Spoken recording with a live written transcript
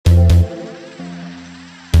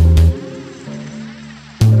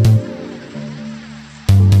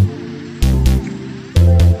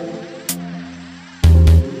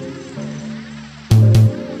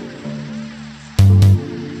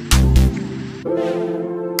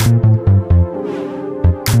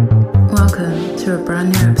to a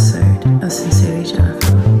brand new episode of Sincerely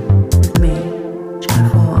Jennifer with me,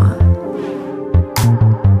 Jennifer Warren.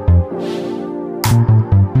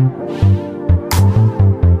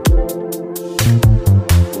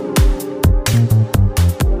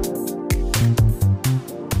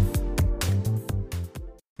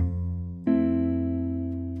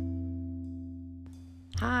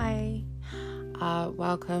 Hi,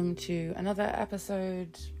 welcome to another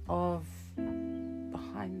episode of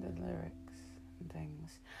Behind the Lyrics and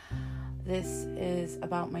Things. This is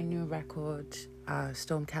about my new record,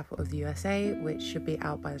 Storm Capital of the USA, which should be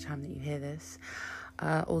out by the time that you hear this.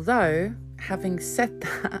 Although, having said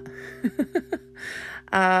that,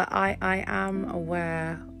 I am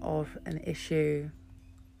aware of an issue.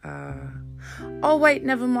 Oh wait,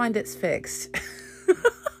 never mind, it's fixed.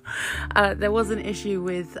 There was an issue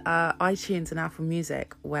with iTunes and Apple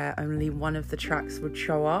Music where only one of the tracks would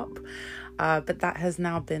show up, but that has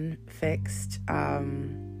now been fixed.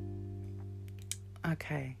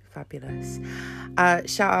 Okay, fabulous.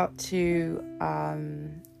 Shout out to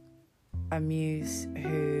Amuse,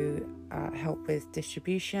 who helped with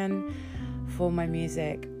distribution for my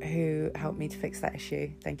music, who helped me to fix that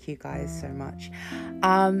issue. Thank you guys so much.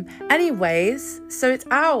 Anyways, so it's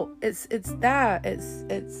out. It's there. It's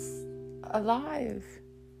alive.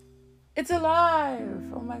 It's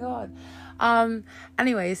alive. Oh my god.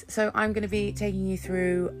 Anyways, so I'm going to be taking you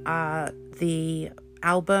through the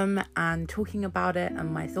album and talking about it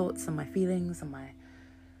and my thoughts and my feelings and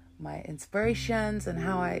my inspirations and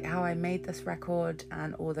how I made this record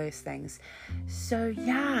and all those things. So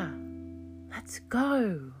yeah, let's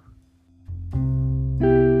go.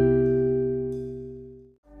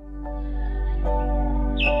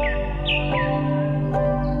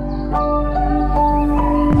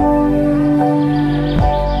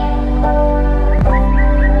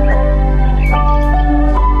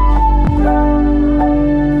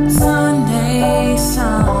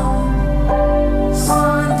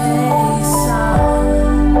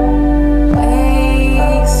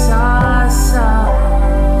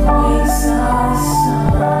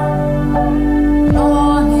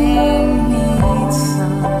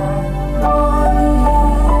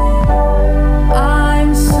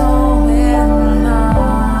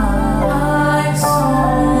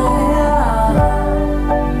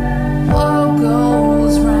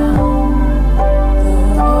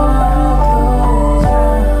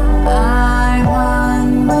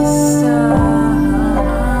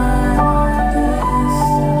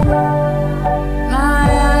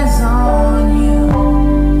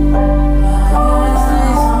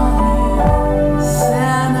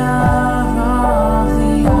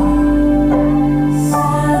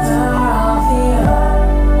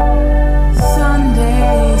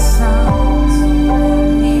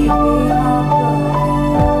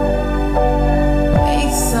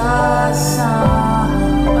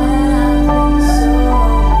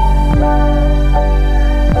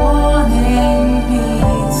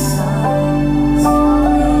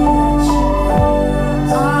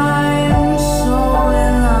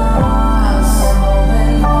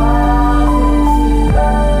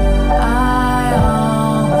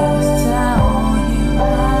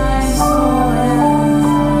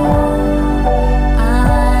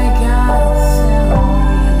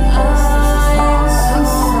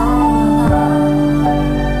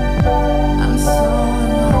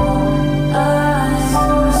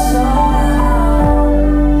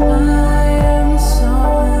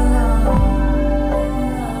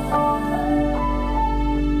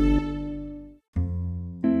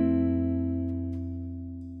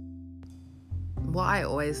 What I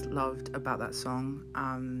always loved about that song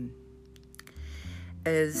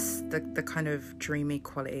is the kind of dreamy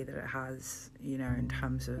quality that it has, you know, in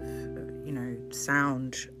terms of, you know,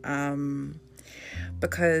 sound.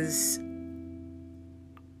 Because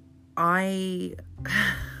I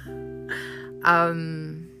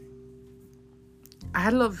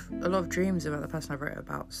had a lot of dreams about the person I wrote it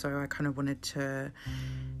about, so I kind of wanted to,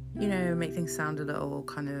 you know, make things sound a little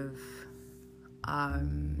kind of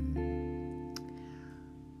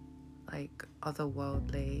like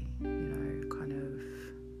otherworldly, you know, kind of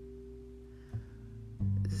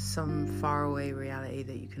some faraway reality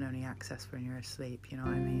that you can only access when you're asleep, you know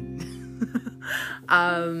what I mean?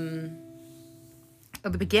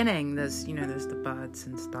 At the beginning, there's the birds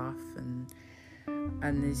and stuff, and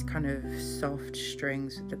these kind of soft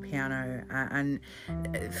strings of the piano, and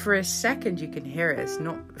for a second you can hear it. It's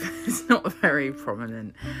not very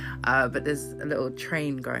prominent, but there's a little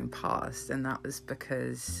train going past, and that was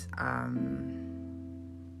because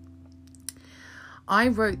I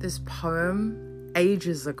wrote this poem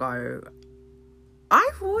ages ago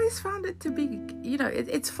I've always found it to be,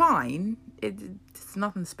 it's fine. It's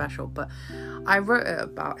nothing special, but I wrote it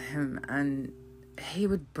about him and he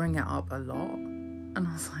would bring it up a lot. And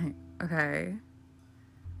I was like, okay.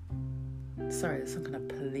 Sorry, there's some kind of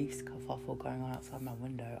police kerfuffle going on outside my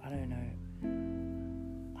window. I don't know.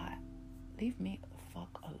 Leave me the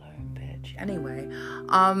fuck alone, bitch. Anyway,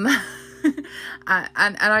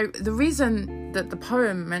 the reason that the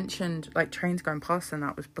poem mentioned like trains going past and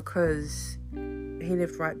that was because he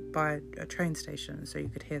lived right by a train station, so you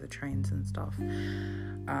could hear the trains and stuff.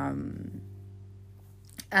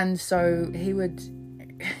 And so he would.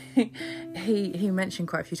 he mentioned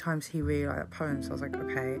quite a few times he really liked that poem, so I was like,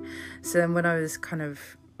 okay. So then when I was kind of,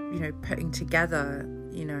 putting together,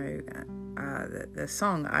 the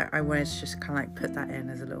song, I wanted to just kind of like put that in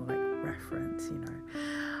as a little like reference,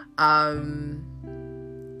 I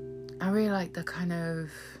really like the kind of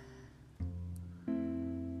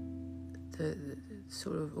the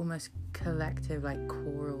sort of almost collective like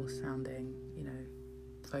choral sounding,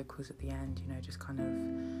 vocals at the end, just kind of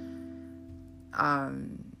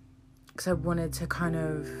because I wanted to kind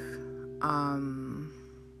of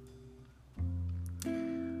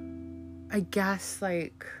I guess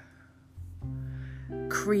like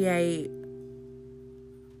create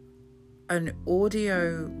an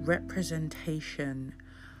audio representation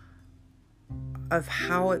of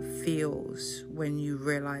how it feels when you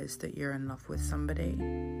realize that you're in love with somebody,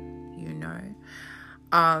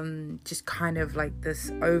 just kind of like this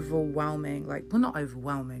overwhelming, like, well, not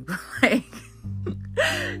overwhelming, but like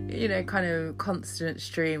kind of constant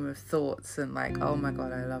stream of thoughts and like, oh my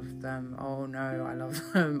god, I love them, oh no, I love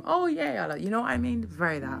them, oh yeah, I love, you know what I mean,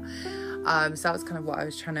 very that. So that was kind of what I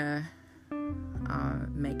was trying to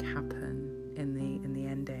make happen in the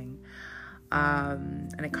ending,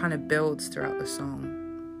 and it kind of builds throughout the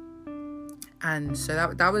song. And so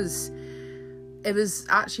that was, it was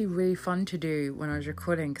actually really fun to do when I was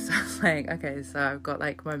recording, because I was like, okay, so I've got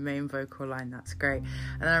like my main vocal line, that's great,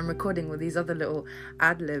 and then I'm recording with these other little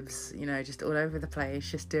ad-libs, just all over the place,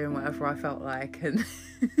 just doing whatever I felt like, and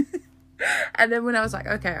and then when I was like,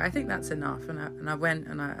 okay, I think that's enough, and I went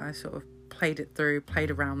and I sort of played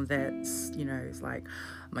around with it, it's like,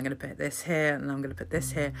 am I going to put this here, and I'm going to put this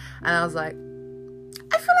here, and I was like,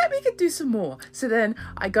 I feel like we could do some more. So then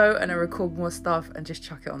I go and I record more stuff and just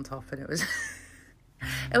chuck it on top, and it was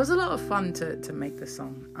it was a lot of fun to make this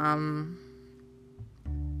song. And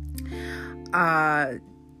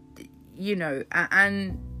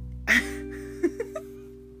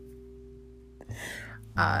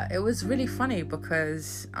it was really funny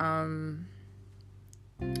because I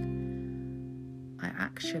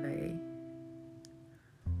actually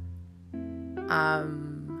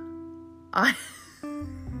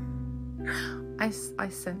I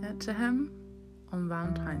sent it to him on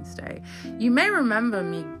Valentine's Day. You may remember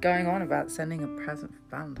me going on about sending a present for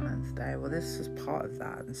Valentine's Day. Well, this was part of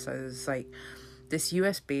that. And so there's like this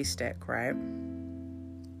USB stick, right?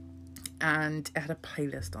 And it had a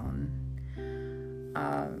playlist on,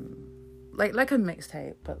 like a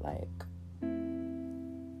mixtape, but like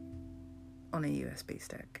on a USB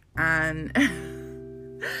stick. And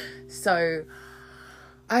so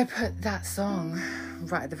I put that song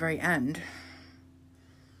right at the very end.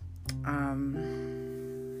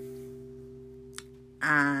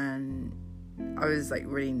 And I was like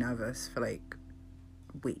really nervous for like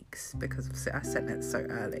weeks because I sent it so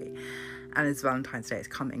early, and it's Valentine's Day is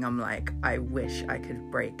coming. I'm like, I wish I could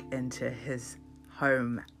break into his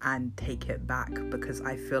home and take it back, because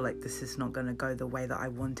I feel like this is not going to go the way that I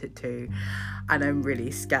want it to, and I'm really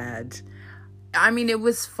scared. I mean, it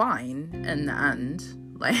was fine in the end,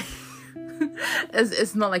 like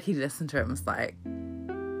it's not like he listened to it and was like,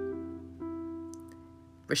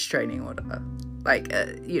 restraining order, like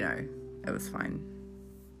it was fine.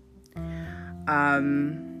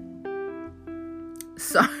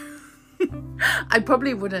 So I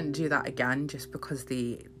probably wouldn't do that again, just because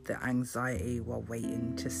the anxiety while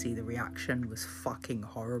waiting to see the reaction was fucking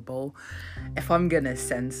horrible. If I'm gonna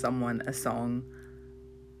send someone a song,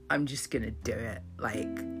 I'm just gonna do it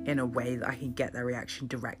like in a way that I can get their reaction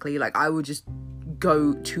directly. Like, I will just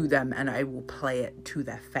go to them and I will play it to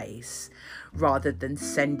their face, rather than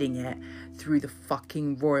sending it through the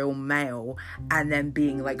fucking Royal Mail and then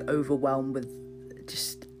being like overwhelmed with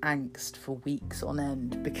just angst for weeks on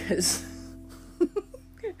end because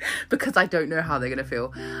because I don't know how they're gonna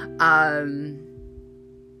feel.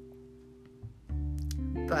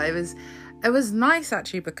 But it was nice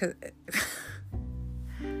actually, because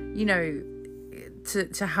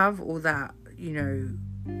to have all that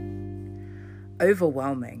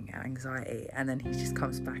overwhelming anxiety. And then he just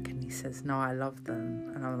comes back and he says, no, I love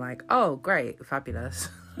them. And I'm like, oh, great, fabulous.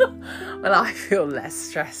 Well, I feel less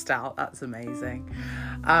stressed out. That's amazing.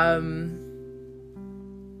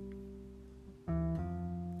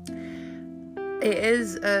 It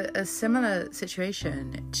is a similar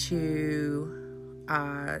situation to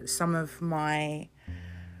some of my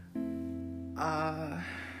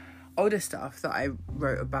older stuff that I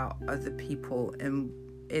wrote about other people,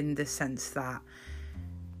 in the sense that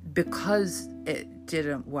because it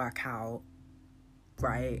didn't work out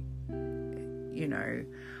right, you know,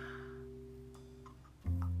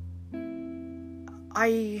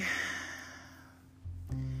 I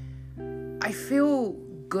feel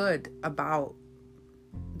good about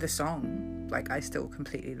the song. Like, I still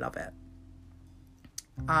completely love it.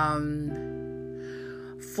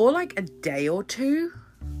 For like a day or two,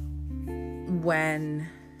 when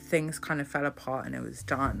things kind of fell apart and it was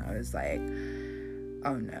done, I was like,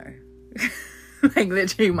 oh no. Like,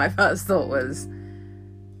 literally my first thought was,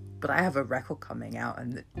 but I have a record coming out,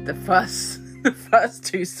 and the first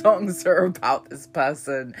 2 songs are about this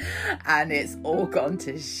person, and it's all gone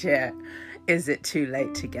to shit. Is it too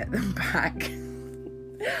late to get them back?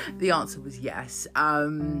 The answer was yes.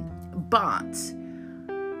 But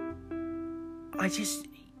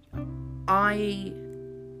I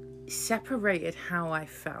separated how I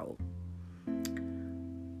felt,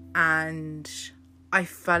 and I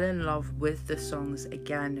fell in love with the songs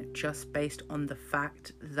again just based on the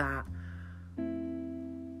fact that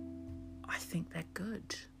I think they're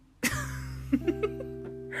good.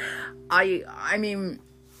 I mean,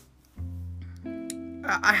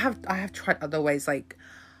 I have tried other ways, like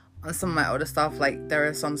on some of my older stuff. Like, there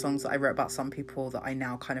are some songs that I wrote about some people that I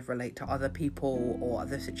now kind of relate to other people or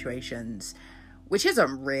other situations, which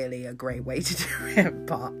isn't really a great way to do it,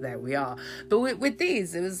 but there we are. But with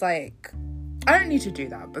these, it was like, I don't need to do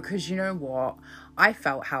that, because you know what? I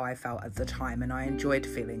felt how I felt at the time, and I enjoyed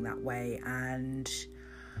feeling that way, and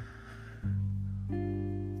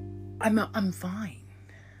I'm fine.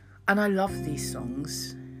 And I love these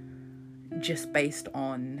songs just based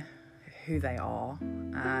on who they are,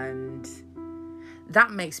 and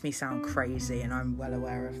that makes me sound crazy, and I'm well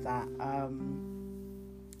aware of that.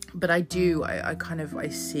 But I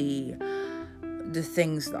see the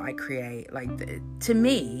things that I create, like, to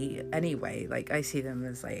me anyway, like, I see them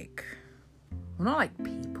as like, well, not like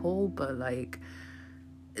people, but like,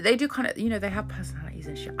 they do kind of, you know, they have personalities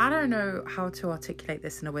and shit. I don't know how to articulate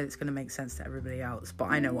this in a way that's going to make sense to everybody else, but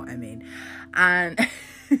I know what I mean. And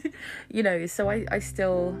you know, so I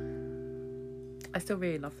still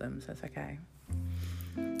really love them, so it's okay.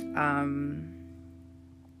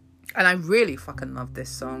 And I really fucking love this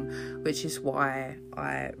song, which is why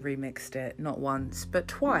I remixed it not once but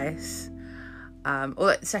twice.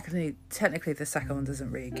 Or technically the second one doesn't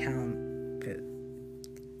really count, but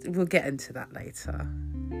we'll get into that later.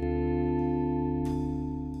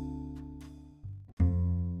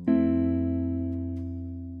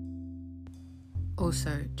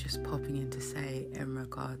 Also, just popping in to say, in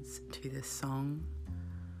regards to this song,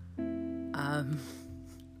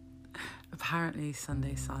 apparently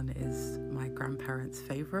Sunday Sun is my grandparents'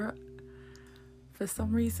 favourite for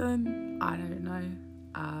some reason. I don't know.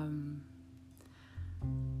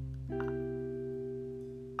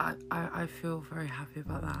 I feel very happy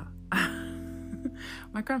about that.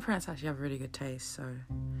 My grandparents actually have really good taste, so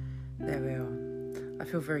there we are. I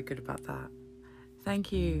feel very good about that.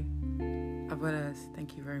 Thank you, abuelas.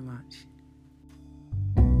 Thank you very much.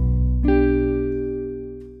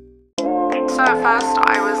 So at first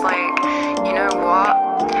I was like, you know what?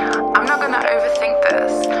 I'm not going to overthink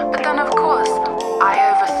this. But then, of course, I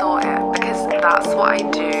overthought it, because that's what I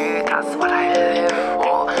do. That's what I live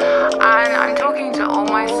for. And I'm talking to all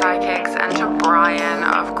my psychics and to Brian,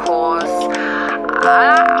 of course.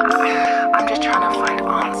 I'm just trying to find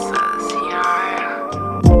answers, you know?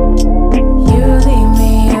 You leave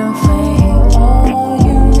me in flames. Oh,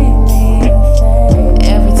 you leave me in flames.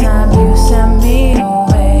 Every time you send me away.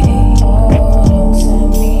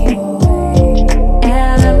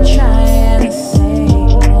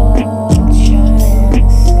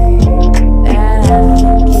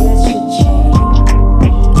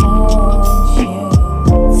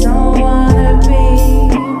 Don't wanna be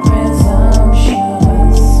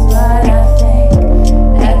presumptuous.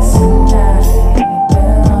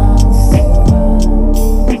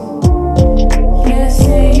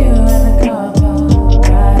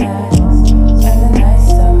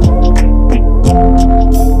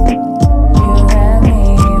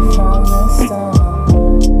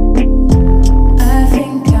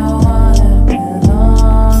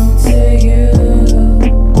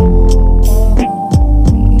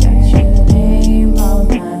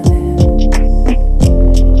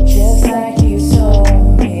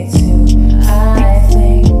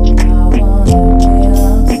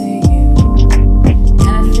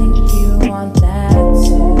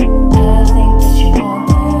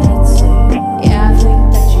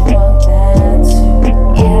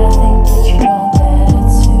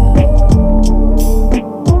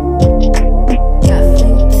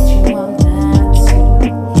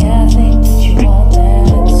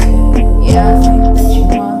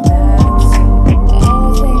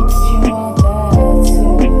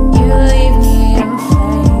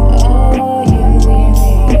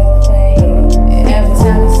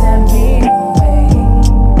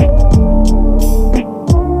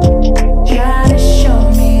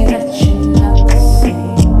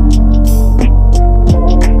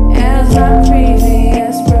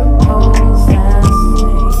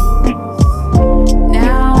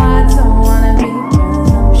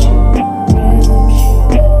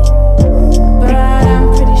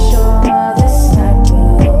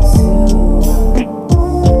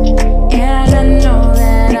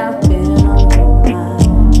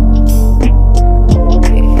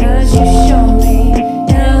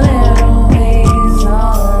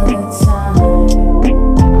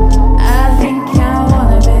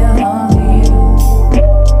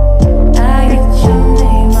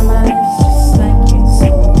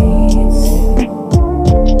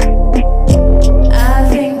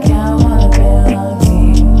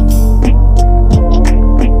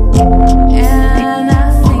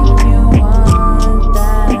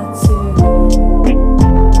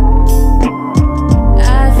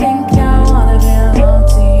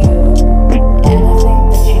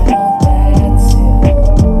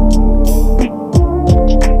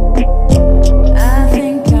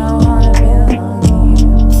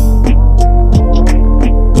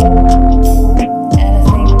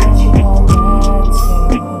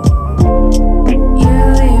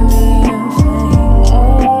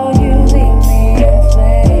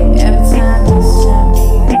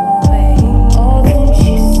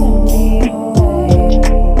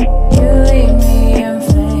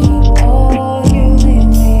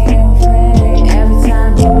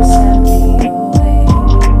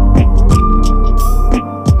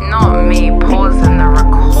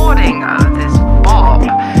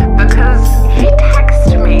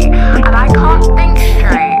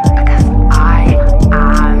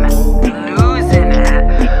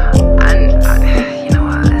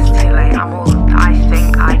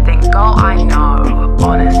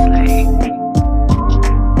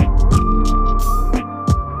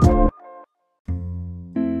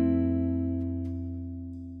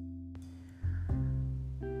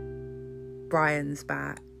 Brian's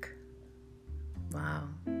back. Wow.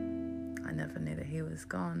 I never knew that he was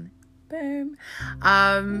gone. Boom.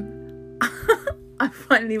 I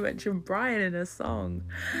finally mentioned Brian in a song.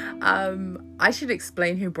 I should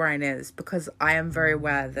explain who Brian is, because I am very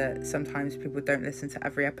aware that sometimes people don't listen to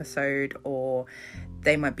every episode, or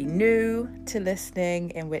they might be new to listening,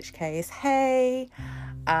 in which case, hey.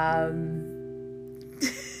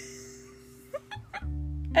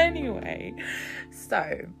 Anyway,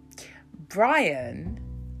 so Brian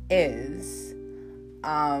is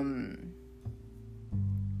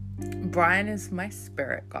my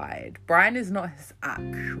spirit guide. Brian is not his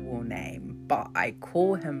actual name, but I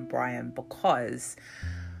call him Brian because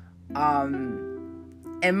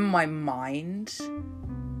in my mind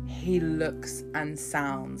he looks and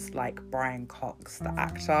sounds like Brian Cox, the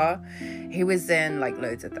actor. He was in like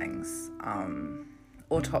loads of things.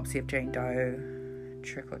 Autopsy of Jane Doe,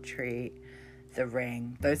 Trick or Treat, The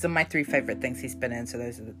Ring. Those are my 3 favorite things he's been in, so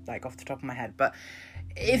those are like off the top of my head. But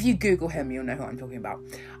if you Google him, you'll know who I'm talking about.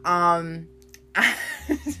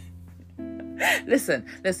 Listen,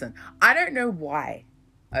 I don't know why,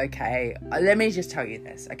 okay? Let me just tell you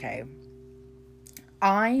this, okay?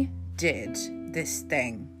 I did this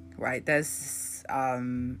thing, right? There's, I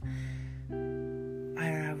don't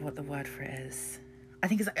know what the word for it is. I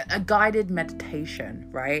think it's a guided meditation,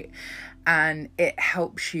 right? And it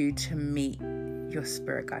helps you to meet your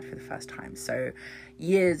spirit guide for the first time. So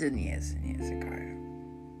years and years and years ago,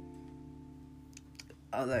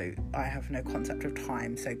 although I have no concept of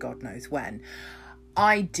time, so God knows when,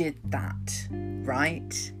 I did that,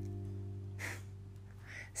 right?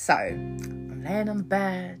 So I'm laying on the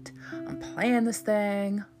bed, I'm playing this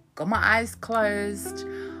thing, got my eyes closed,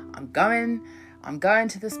 I'm going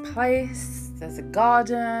to this place, there's a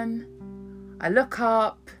garden, I look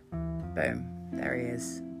up, boom, there he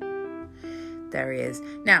is.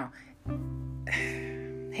 Now,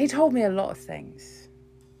 he told me a lot of things.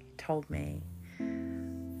 He told me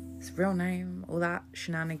his real name, all that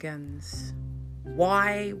shenanigans,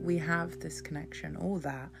 why we have this connection, all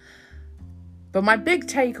that. But my big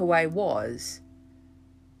takeaway was,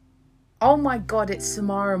 oh my God, it's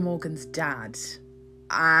Samara Morgan's dad.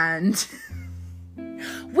 And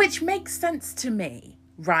which makes sense to me,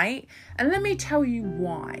 right? And let me tell you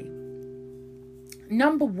why.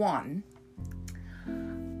 Number one,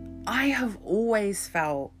 I have always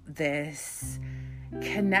felt this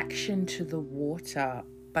connection to the water,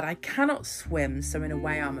 but I cannot swim, so in a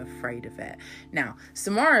way I'm afraid of it. Now,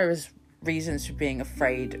 Samara's reasons for being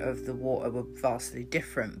afraid of the water were vastly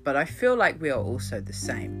different, but I feel like we are also the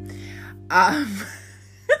same.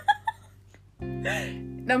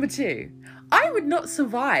 Number two, I would not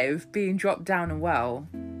survive being dropped down a well.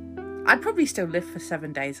 I'd probably still live for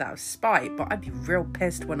 7 days out of spite, but I'd be real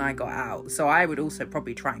pissed when I got out. So I would also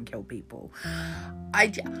probably try and kill people.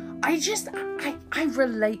 I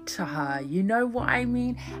relate to her. You know what I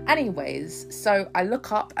mean? Anyways, so I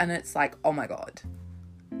look up and it's like, oh my God.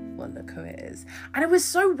 Well, look who it is. And it was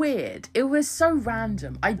so weird. It was so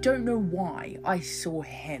random. I don't know why I saw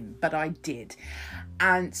him, but I did.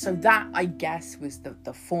 And so that, I guess, was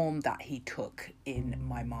the form that he took in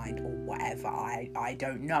my mind, or whatever. I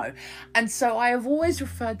don't know. And so I have always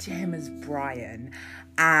referred to him as Brian.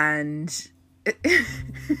 And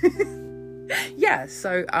yeah,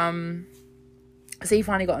 so he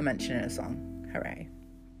finally got a mention in a song. Hooray.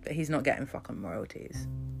 But he's not getting fucking royalties.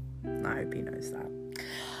 I hope he knows that.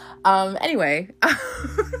 Anyway,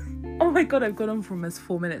 oh my God, I've gone on for almost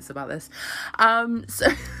 4 minutes about this. So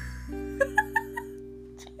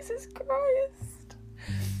Jesus Christ.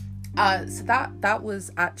 So that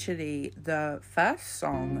was actually the first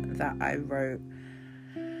song that I wrote.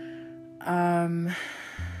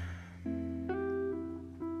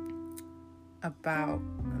 About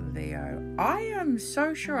Leo. I am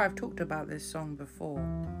so sure I've talked about this song before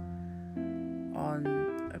on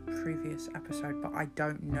a previous episode, but I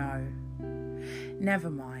don't know.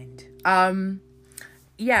 Never mind.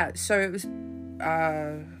 Yeah, so it was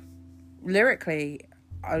lyrically,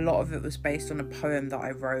 a lot of it was based on a poem that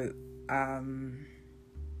I wrote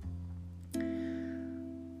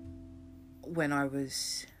when I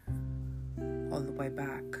was on the way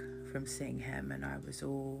back from seeing him, and I was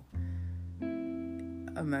all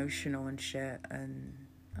emotional and shit, and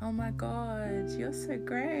oh my God, you're so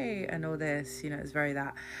great, and all this, you know, it's very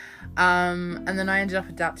that. And then I ended up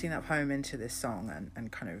adapting that poem into this song,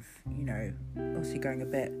 and kind of, you know, obviously going a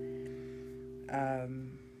bit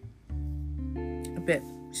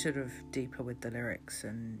sort of deeper with the lyrics,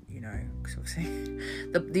 and, you know, because obviously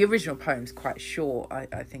the original poem's quite short.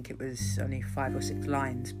 I think it was only 5 or 6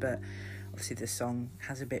 lines, but obviously this song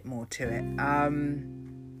has a bit more to it.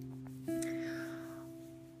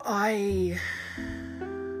 I've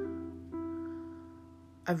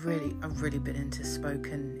really been into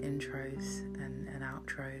spoken intros and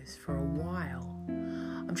outros for a while.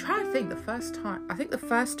 I'm trying to think the first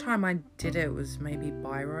time I did it was maybe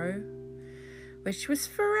Biro, which was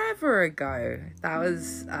forever ago. That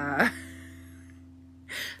was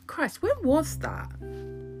Christ, when was that?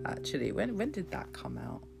 Actually, when did that come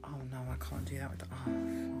out? Oh no, I can't do that with fuck.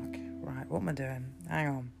 Right, what am I doing? Hang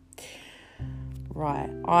on. Right,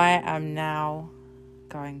 I am now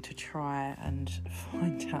going to try and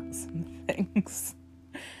find out some things.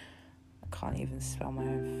 I can't even spell my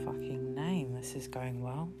own fucking name. This is going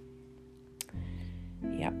well.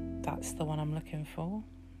 Yep, that's the one I'm looking for.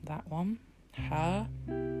 That one. Her.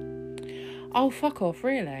 Oh, fuck off,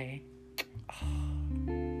 really?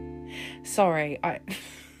 Sorry,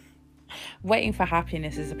 Waiting for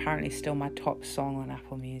Happiness is apparently still my top song on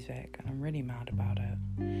Apple Music, and I'm really mad about it.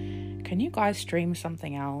 Can you guys stream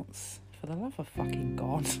something else? For the love of fucking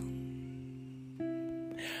God.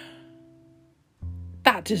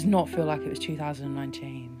 That does not feel like it was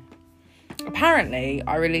 2019. Apparently,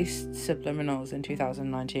 I released Subliminals in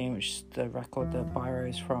 2019, which is the record that Biro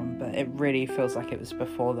is from, but it really feels like it was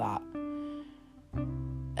before that.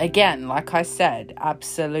 Again, like I said,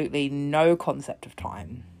 absolutely no concept of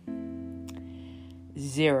time.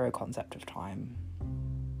 Zero concept of time.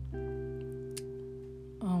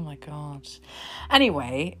 Oh my God.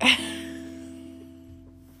 Anyway.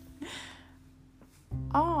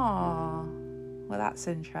 Well, that's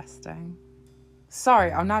interesting.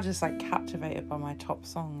 Sorry, I'm now just like captivated by my top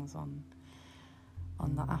songs on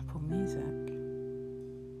the Apple Music.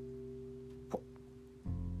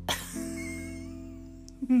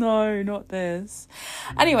 No, not this.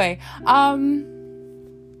 Anyway,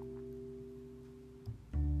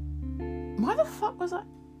 why the fuck was I?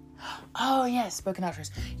 Oh, yeah, spoken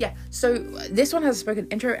outros. Yeah, so this one has a spoken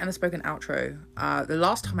intro and a spoken outro. The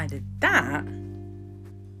last time I did that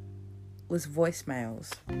was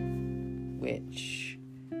voicemails, which...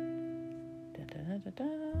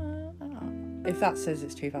 If that says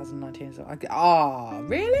it's 2019, so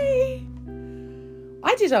really?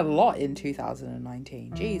 I did a lot in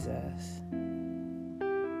 2019. Jesus.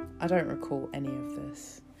 I don't recall any of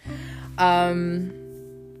this.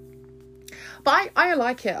 But I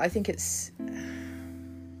like it. I think it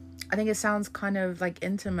sounds kind of like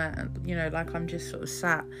intimate, you know, like I'm just sort of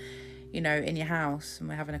sat, you know, in your house and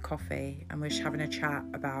we're having a coffee and we're just having a chat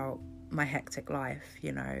about my hectic life,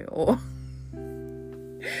 you know,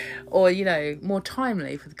 or, you know, more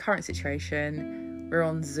timely for the current situation, we're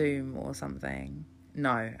on Zoom or something.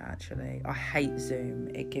 No, actually, I hate Zoom.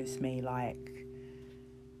 It gives me like,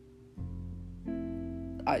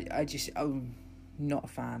 not a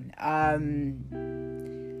fan.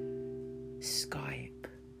 Skype.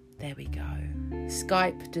 There we go.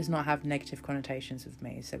 Skype does not have negative connotations with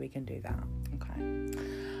me, so we can do that. Okay.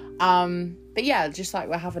 But yeah, just like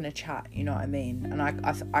we're having a chat, you know what I mean? And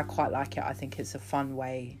I quite like it. I think it's a fun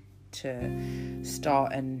way to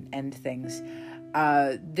start and end things.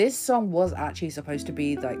 This song was actually supposed to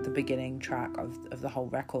be like the beginning track of the whole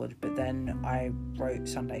record, but then I wrote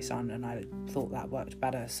Sunday Sun and I thought that worked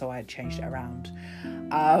better, so I changed it around.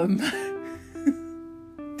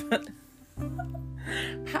 But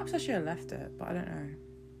perhaps I should have left it, but I don't know.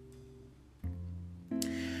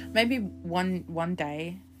 Maybe one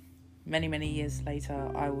day, many years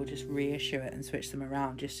later, I will just reissue it and switch them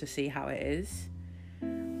around just to see how it is.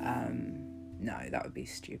 No, that would be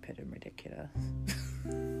stupid and ridiculous.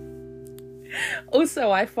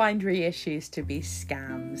 Also, I find reissues to be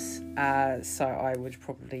scams, so I would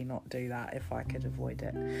probably not do that if I could avoid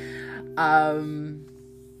it.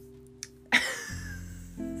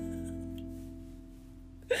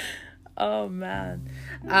 Oh man.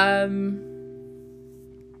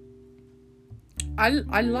 I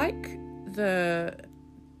like the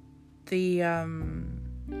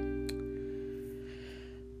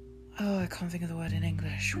I can't think of the word in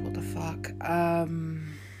English. What the fuck?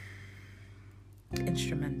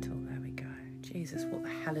 Instrumental. There we go. Jesus, what the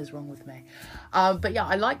hell is wrong with me? But yeah,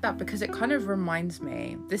 I like that because it kind of reminds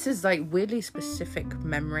me. This is like weirdly specific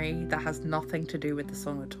memory that has nothing to do with the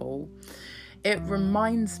song at all. It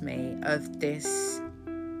reminds me of this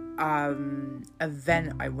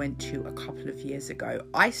event I went to a couple of years ago.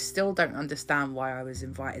 I still don't understand why I was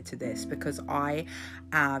invited to this because I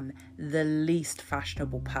am the least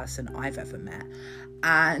fashionable person I've ever met.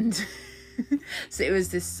 And so it was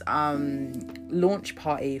this launch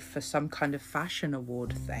party for some kind of fashion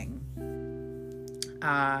award thing.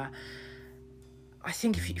 I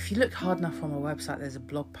think if you look hard enough on my website, there's a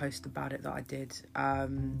blog post about it that I did.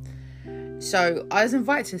 So I was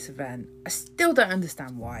invited to this event. I still don't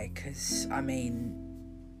understand why, because I mean,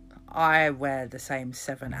 I wear the same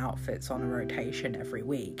 7 outfits on a rotation every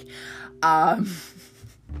week, and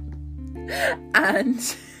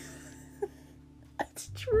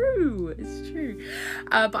it's true.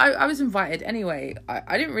 But I was invited anyway.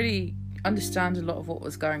 I didn't really understand a lot of what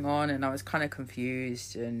was going on, and I was kind of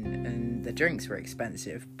confused, and the drinks were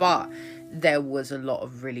expensive, but there was a lot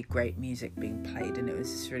of really great music being played, and it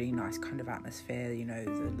was this really nice kind of atmosphere. You know,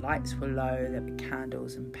 the lights were low, there were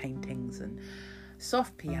candles and paintings and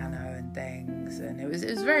soft piano and things, and it was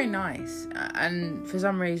very nice. And for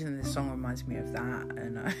some reason this song reminds me of that,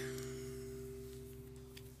 and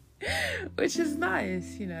which is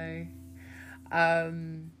nice, you know.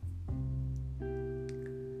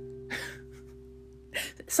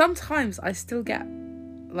 Sometimes I still get,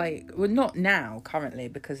 like, well, not now currently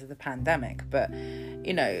because of the pandemic, but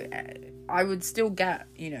you know, I would still get,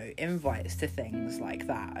 you know, invites to things like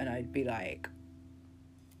that, and I'd be like,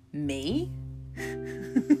 me?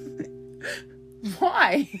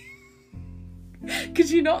 Why? Could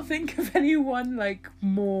you not think of anyone like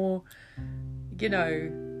more, you know,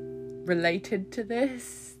 related to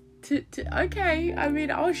this? Okay, I mean,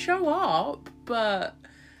 I'll show up, but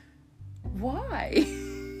why?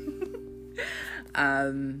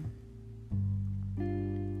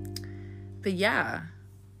 But yeah,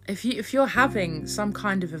 if you're having some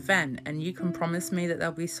kind of event and you can promise me that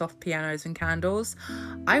there'll be soft pianos and candles,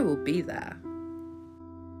 I will be there.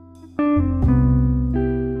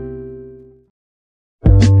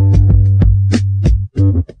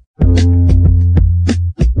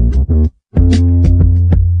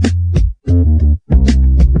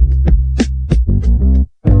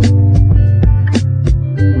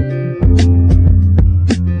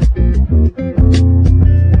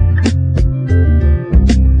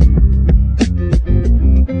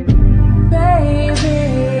 Baby,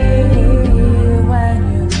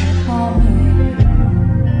 when you call me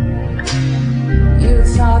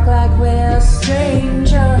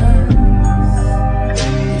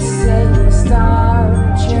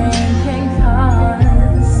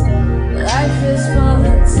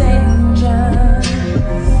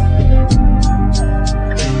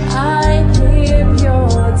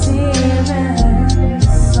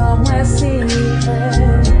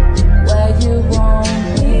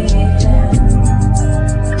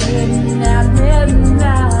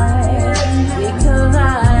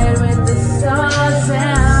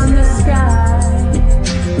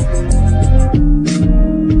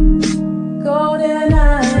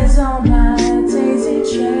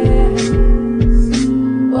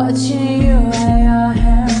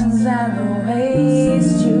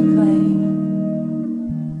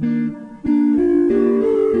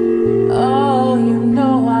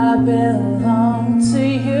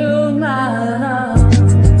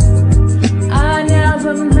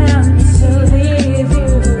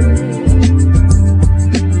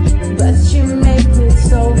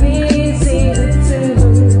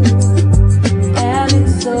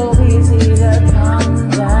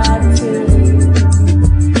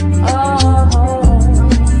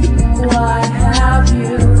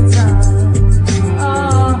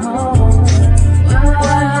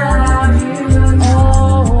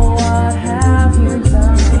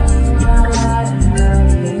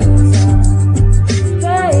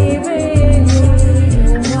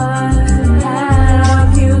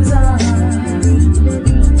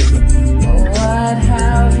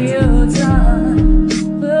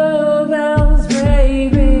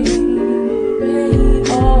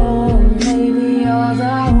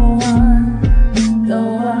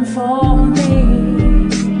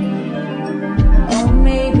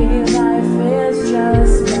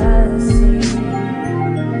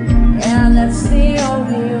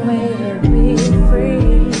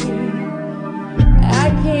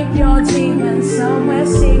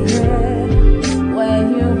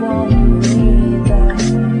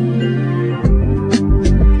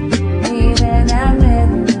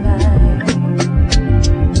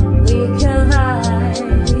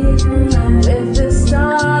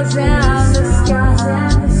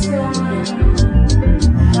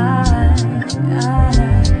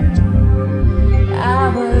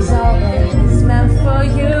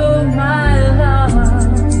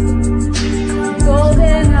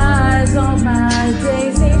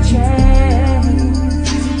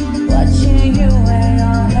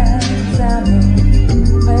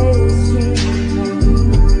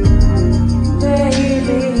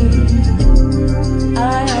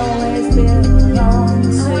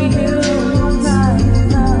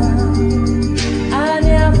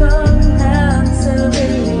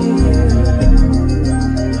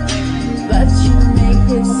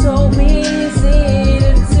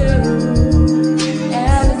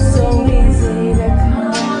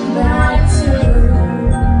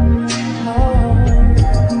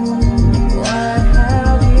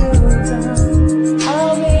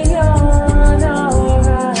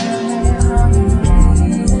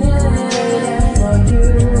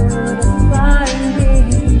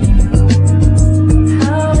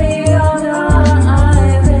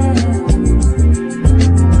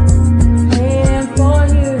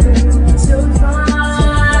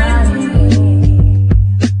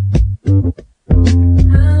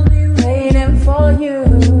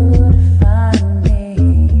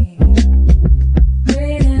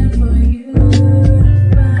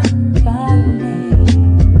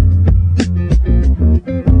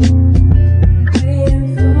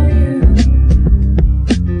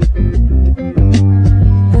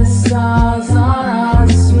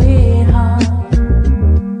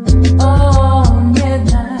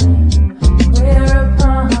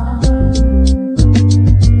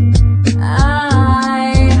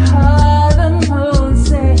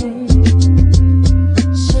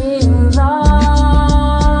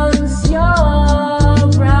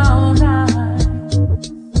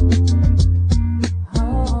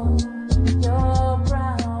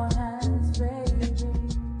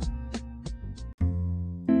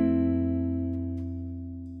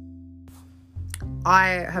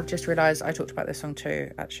I have just realised I talked about this song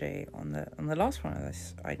too, actually, on the last one of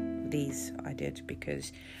these I did,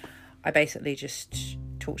 because I basically just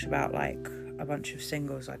talked about like a bunch of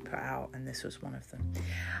singles I'd put out, and this was one of them.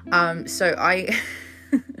 So I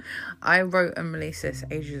I wrote and released this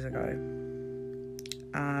ages ago.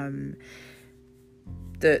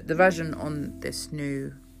 The version on this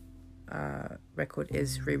new record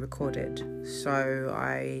is re-recorded, so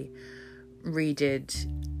I redid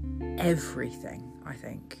everything, I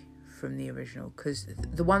think, from the original, because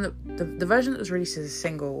the one that the version that was released as a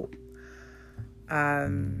single, I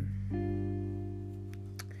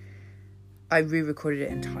re-recorded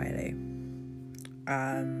it entirely.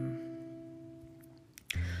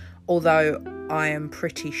 Although I am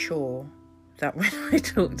pretty sure that when I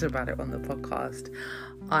talked about it on the podcast,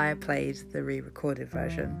 I played the re-recorded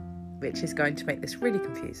version, which is going to make this really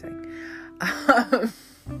confusing. But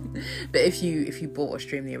if you bought or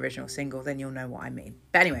streamed the original single, then you'll know what I mean.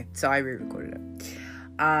 But anyway, so I re-recorded it.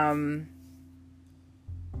 And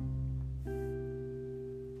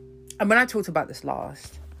when I talked about this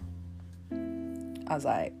last, I was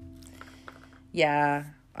like, yeah,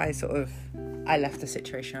 I left the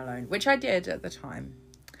situation alone, which I did at the time.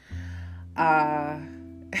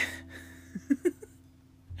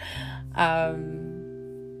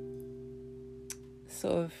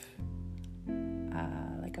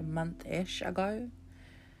 Like a month-ish ago,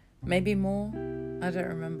 maybe more, I don't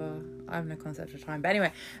remember, I have no concept of time, but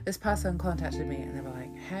anyway, this person contacted me and they were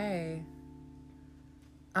like, hey,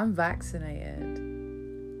 I'm vaccinated,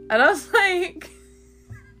 and I was like,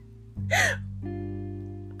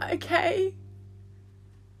 okay.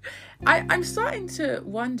 I'm starting to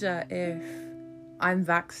wonder if I'm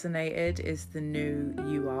vaccinated is the new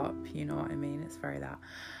you up, you know what I mean? It's very that.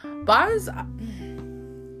 But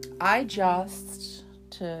I just,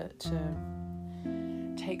 to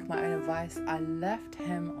take my own advice, I left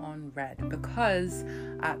him on red, because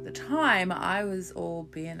at the time I was all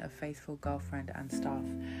being a faithful girlfriend and stuff.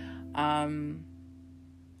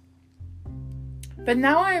 But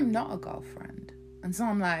now I am not a girlfriend. And so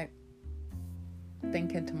I'm like,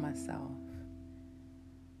 thinking to myself,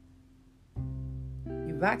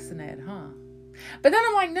 you vaccinated, huh? But then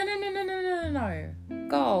I'm like, no,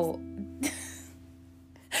 girl,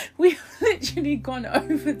 we've literally gone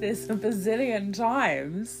over this a bazillion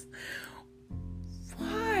times.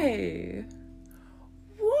 Why?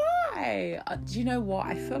 Do you know what?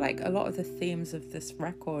 I feel like a lot of the themes of this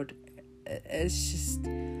record is just,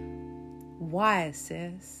 why,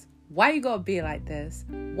 sis? Why you gotta be like this?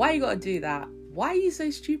 Why you gotta do that? Why are you so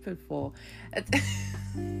stupid for?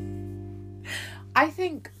 I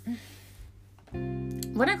think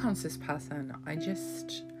when it comes to this person,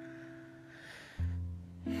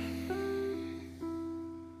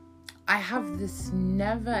 I have this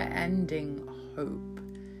never-ending hope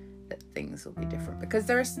that things will be different, because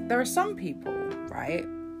there are some people, right,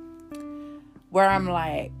 where I'm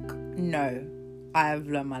like, no, I have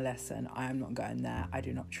learned my lesson. I am not going there. I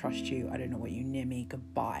do not trust you. I don't know what you near me.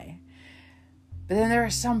 Goodbye. But then there are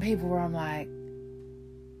some people where I'm like,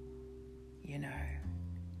 you know,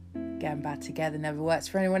 getting back together never works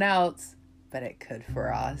for anyone else, but it could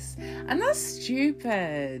for us. And that's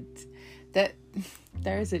stupid. That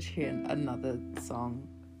there is actually another song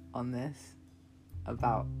on this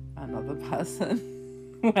about another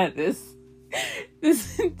person where this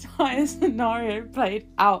entire scenario played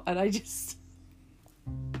out, and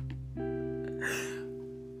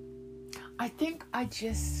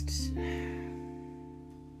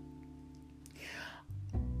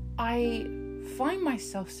I find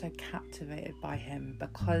myself so captivated by him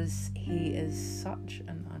because he is such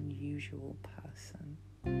an unusual person.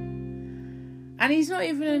 And he's not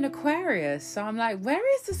even an Aquarius, so I'm like, where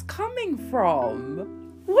is this coming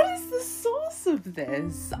from? What is the source of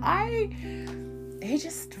this? He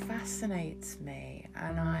just fascinates me,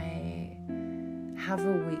 and I have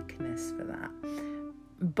a weakness for that.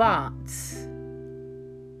 But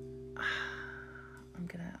I'm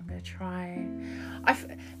gonna try.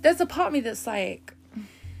 There's a part of me that's like,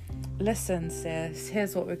 listen, sis,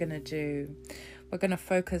 here's what we're gonna do. We're gonna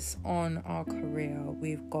focus on our career.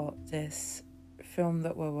 We've got this film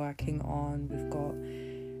that we're working on. We've got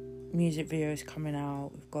music videos coming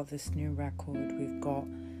out. We've got this new record. We've got,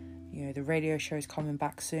 you know, the radio show's coming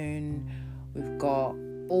back soon. We've got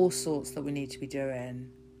all sorts that we need to be doing.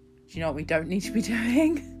 Do you know what we don't need to be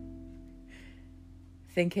doing?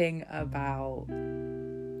 Thinking about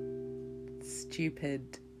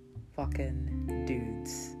stupid fucking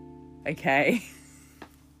dudes. Okay?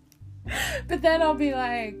 But then I'll be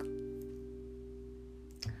like,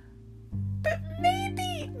 but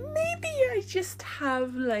maybe I just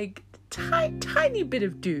have like tiny bit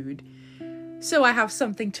of dude, so I have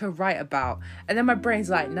something to write about. And then my brain's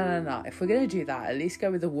like, no, if we're gonna do that, at least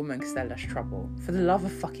go with a woman because they're less trouble. For the love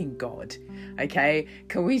of fucking God, okay?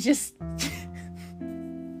 Can we just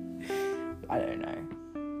I don't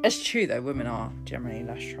know. It's true though, women are generally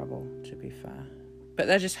less trouble, to be fair, but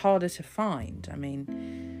they're just harder to find. I mean,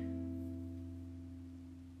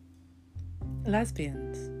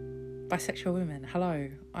 lesbians, bisexual women, hello,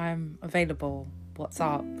 I'm available. What's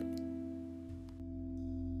up?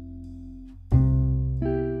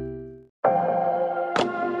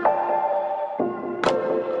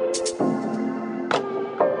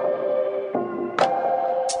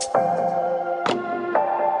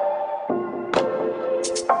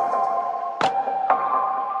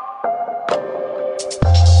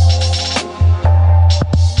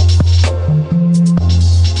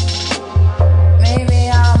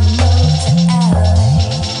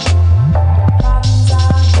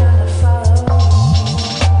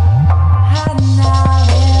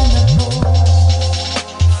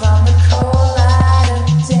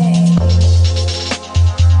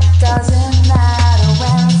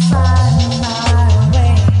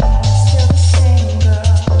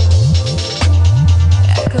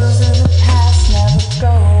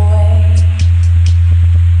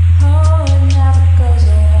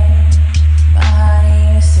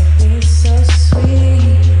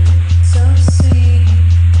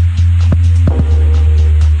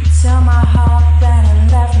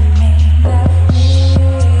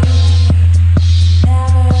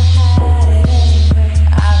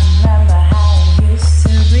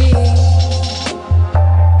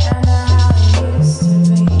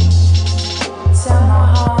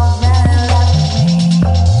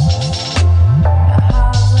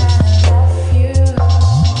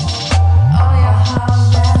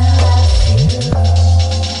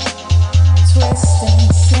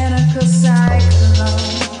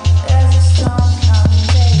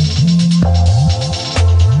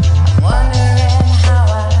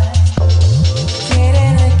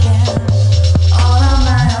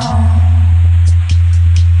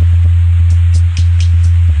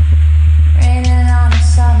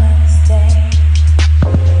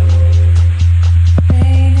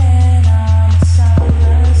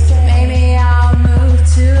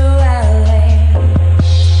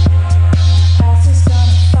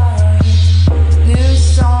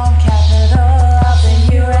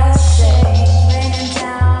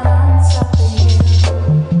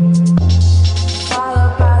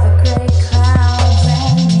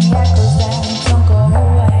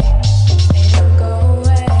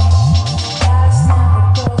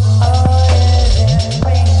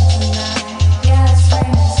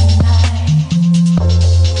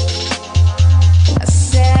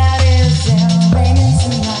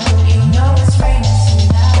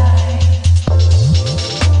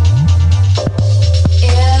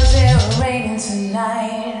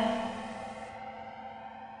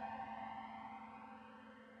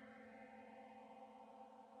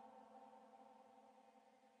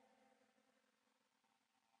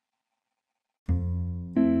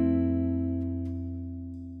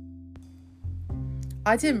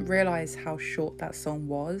 I didn't realise how short that song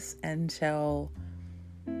was until,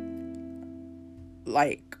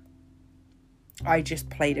 like, I just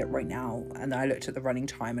played it right now and I looked at the running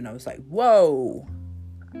time and I was like, whoa,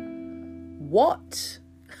 what?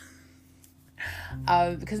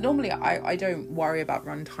 Because normally I don't worry about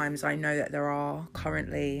run times. I know that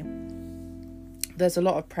there's a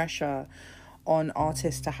lot of pressure on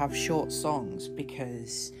artists to have short songs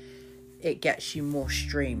because it gets you more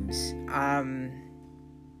streams.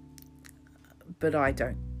 But I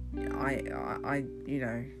don't. I you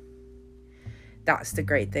know, that's the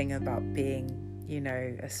great thing about being, you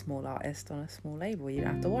know, a small artist on a small label. You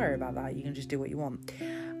don't have to worry about that. You can just do what you want.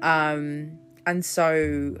 And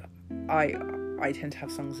so I tend to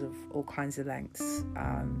have songs of all kinds of lengths.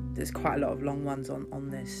 There's quite a lot of long ones on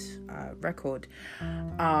this record.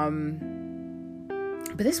 But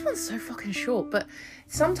this one's so fucking short. But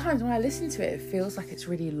sometimes when I listen to it, it feels like it's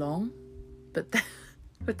really long.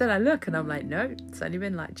 But then I look and I'm like, no, it's only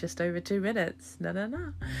been like just over 2 minutes.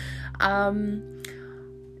 No.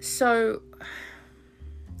 So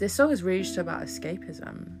this song is really just about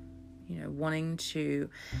escapism, you know, wanting to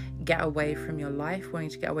get away from your life,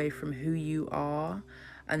 wanting to get away from who you are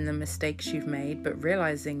and the mistakes you've made, but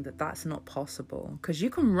realizing that that's not possible. Because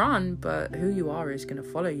you can run, but who you are is going to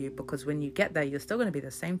follow you, because when you get there, you're still going to be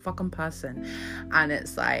the same fucking person. And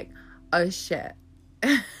it's like, oh shit.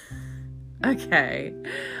 Okay.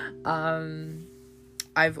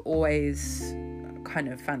 I've always kind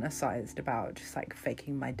of fantasized about just like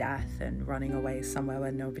faking my death and running away somewhere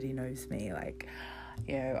where nobody knows me. Like,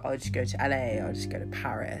 you know, I'll just go to LA, I'll just go to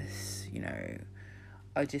Paris, you know,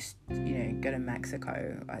 I'll just, you know, go to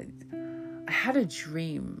Mexico. I had a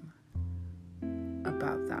dream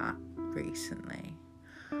about that recently,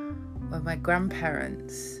 where my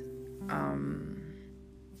grandparents,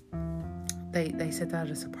 they said they had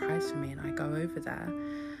a surprise for me, and I go over there,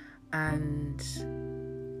 and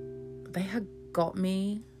they had got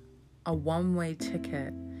me a one-way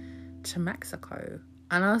ticket to Mexico.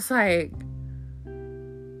 And I was like,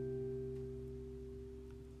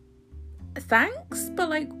 thanks, but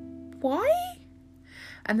like, why?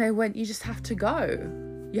 And they went, you just have to go.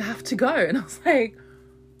 You have to go. And I was like,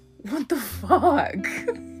 what the fuck?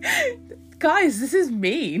 Guys, this is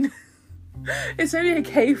mean. It's only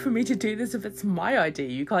okay for me to do this if it's my idea.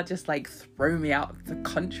 You can't just like throw me out of the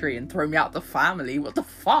country and throw me out the family. What the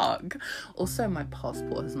fuck? Also, my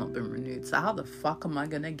passport has not been renewed, so how the fuck am I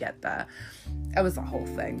gonna get there? It was a whole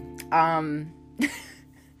thing.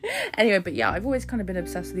 Anyway, but yeah, I've always kind of been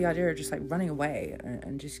obsessed with the idea of just like running away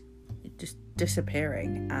and just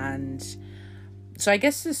disappearing. And so I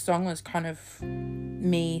guess this song was kind of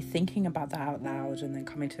me thinking about that out loud, and then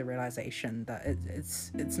coming to the realization that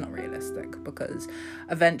it's not realistic, because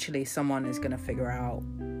eventually someone is going to figure out,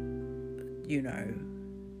 you know,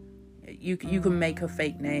 you can make a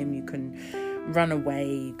fake name, you can run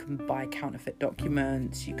away, you can buy counterfeit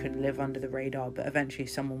documents, you can live under the radar, but eventually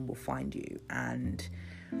someone will find you, and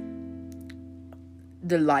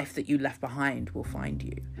the life that you left behind will find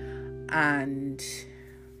you. And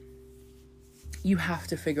you have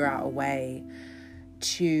to figure out a way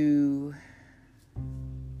to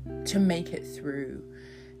make it through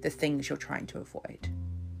the things you're trying to avoid,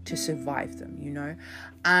 to survive them, you know.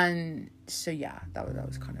 And so yeah, that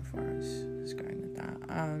was kind of where I was going with that.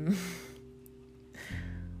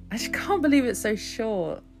 I just can't believe it's so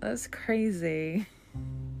short. That's crazy.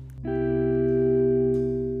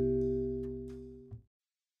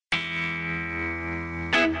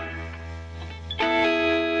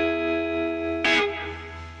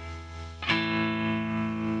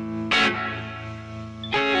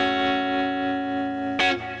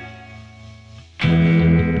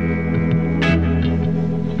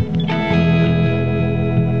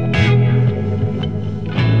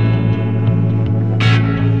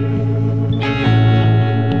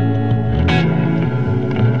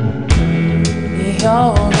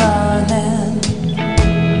 You're running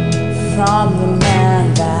from the man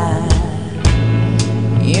that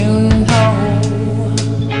you know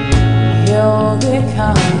you'll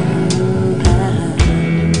become.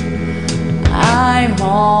 I'm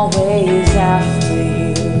always after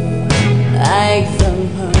you, like the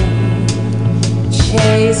moon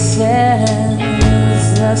chases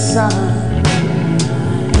the sun.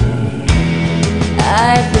 I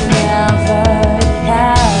could never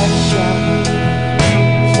catch up.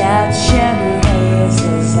 Catching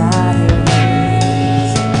races out of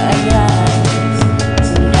ways like glass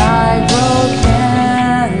to my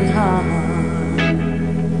broken heart.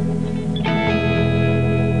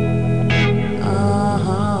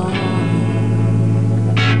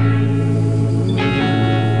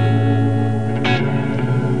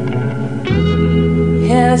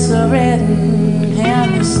 It's written in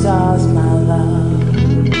the stars, my love.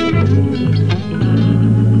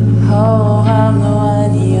 Oh, I'm the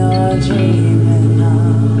one you're dreaming of.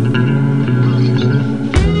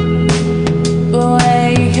 But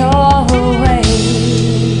when you're away,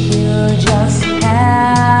 you just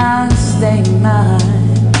can't stay mine.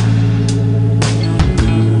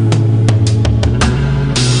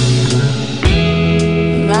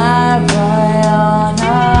 My boy on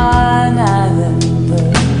an island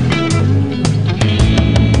blue,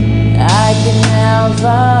 I can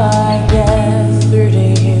never get through to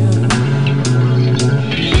you.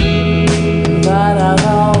 But I'll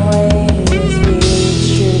always be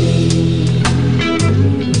true to you.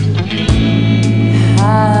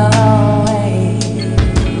 I'll always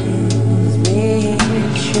be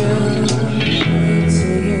true to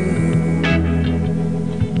you.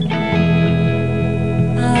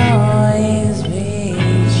 I'll always be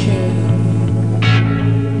true.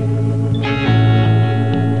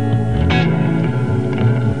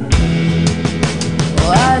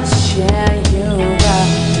 Watching you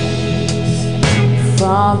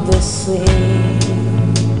from the sleep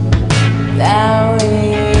that we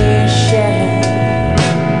share,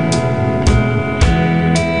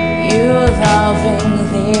 you loving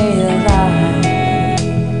the life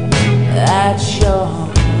that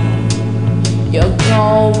you're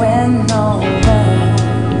going nowhere.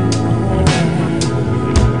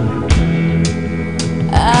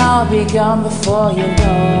 gone before you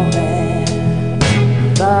know it,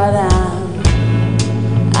 but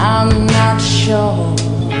I'm not sure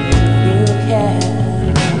you can.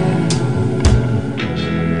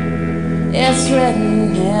 It's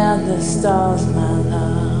written in the stars, my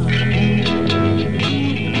love.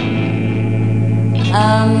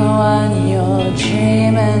 I'm the one you're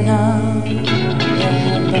dreaming of,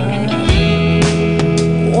 yeah, but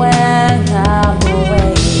when I'm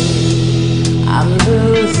away, I'm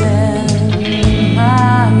losing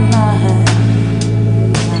my mind.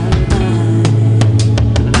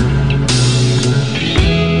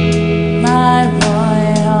 My boy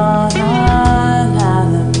on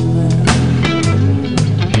another moon.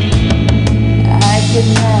 I could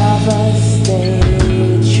never stay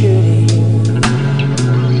true to you,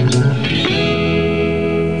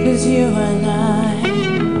 'cause you and I,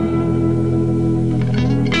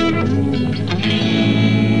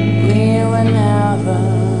 we were never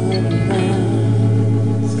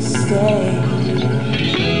meant to stay.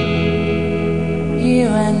 You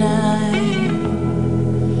and I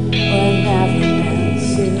were never meant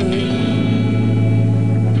to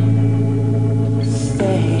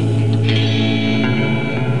stay.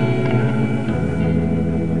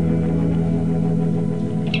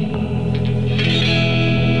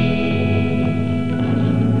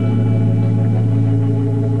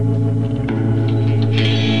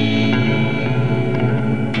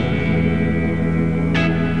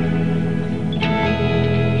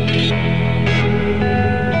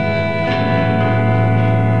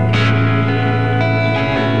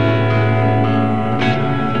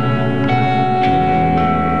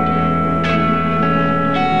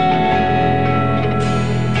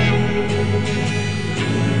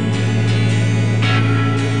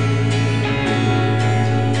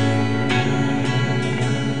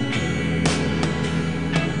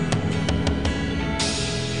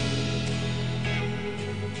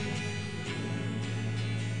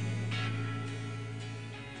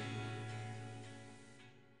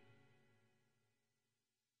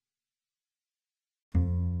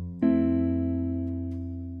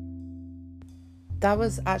 That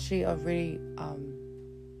was actually a really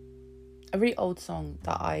old song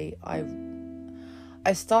that I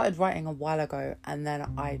started writing a while ago, and then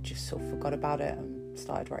I just sort of forgot about it and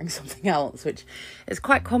started writing something else, which is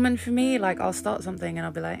quite common for me. Like, I'll start something and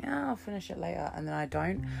I'll be like, I'll finish it later, and then I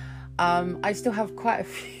don't. I still have quite a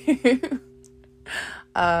few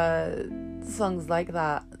songs like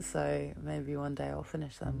that, so maybe one day I'll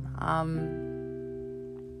finish them.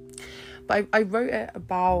 But I wrote it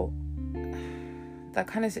about that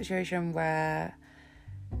kind of situation where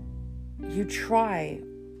you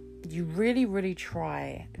really, really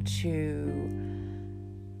try to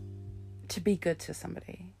be good to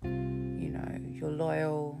somebody. You know, you're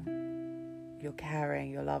loyal, you're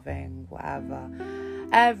caring, you're loving, whatever.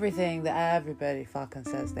 Everything that everybody fucking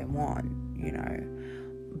says they want, you know.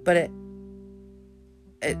 But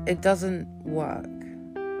it doesn't work,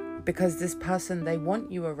 because this person, they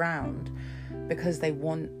want you around because they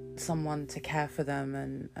want someone to care for them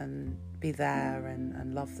and be there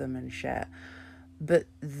and love them and shit, but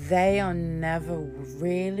they are never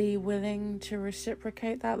really willing to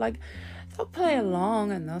reciprocate that. Like, they'll play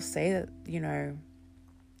along and they'll say that, you know,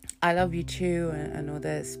 I love you too and all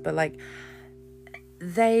this, but like,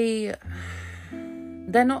 they're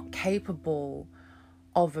not capable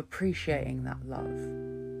of appreciating that love,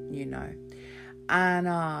 you know. And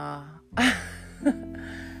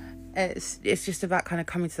it's just about kind of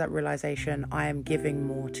coming to that realization: I am giving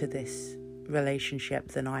more to this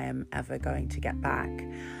relationship than I am ever going to get back,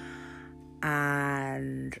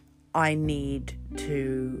 and I need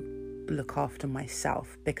to look after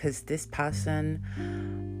myself, because this person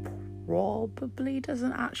probably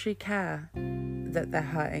doesn't actually care that they're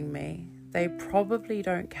hurting me. They probably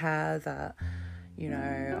don't care that, you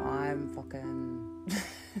know, I'm fucking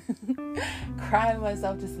crying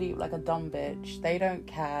myself to sleep like a dumb bitch. They don't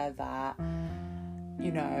care that,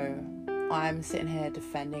 you know, I'm sitting here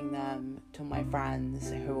defending them to my friends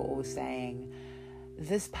who are all saying,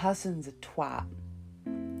 this person's a twat,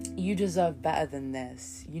 you deserve better than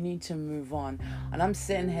this, you need to move on. And I'm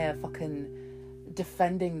sitting here fucking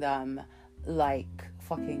defending them like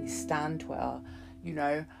fucking Stan Twitter, you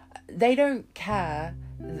know. They don't care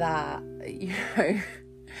that, you know,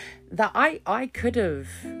 that I could have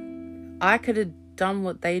done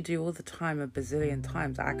what they do all the time a bazillion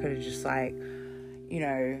times. I could have just, like, you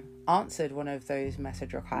know, answered one of those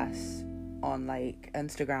message requests on like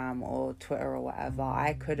Instagram or Twitter or whatever.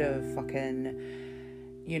 I could have fucking,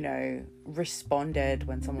 you know, responded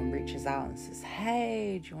when someone reaches out and says,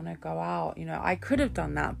 hey, do you want to go out? You know, I could have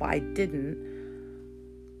done that, but I didn't,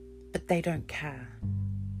 but they don't care.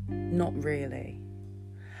 Not really.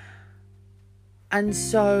 And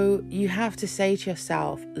so you have to say to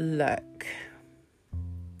yourself, look,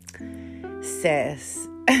 sis,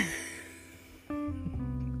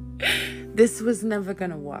 this was never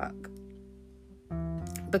going to work,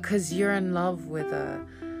 because you're in love with a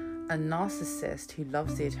narcissist who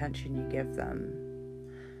loves the attention you give them,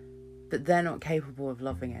 but they're not capable of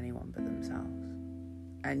loving anyone but themselves.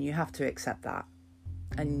 And you have to accept that.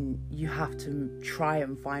 And you have to try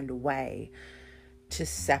and find a way to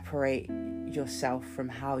separate yourself from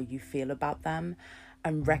how you feel about them,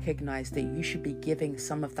 and recognize that you should be giving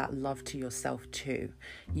some of that love to yourself too.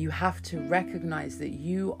 You have to recognize that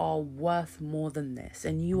you are worth more than this,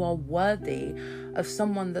 and you are worthy of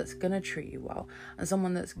someone that's going to treat you well, and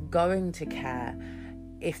someone that's going to care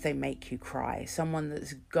if they make you cry, someone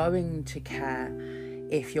that's going to care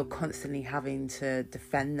if you're constantly having to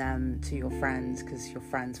defend them to your friends because your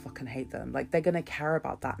friends fucking hate them. Like, they're going to care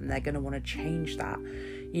about that, and they're going to want to change that.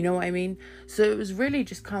 You know what I mean? So it was really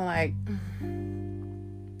just kind of like,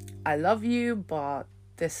 I love you, but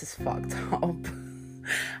this is fucked up.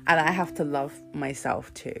 And I have to love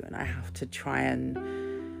myself too. And I have to try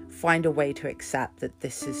and find a way to accept that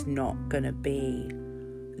this is not going to be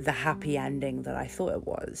the happy ending that I thought it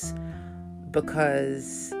was,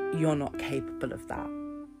 because you're not capable of that.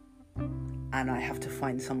 And I have to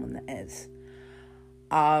find someone that is.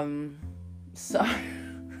 So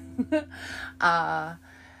I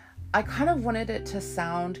kind of wanted it to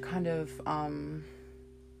sound kind of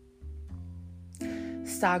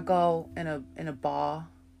sad girl in a bar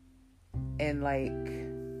in like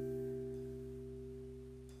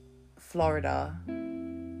Florida.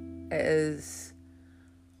 It is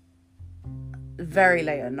very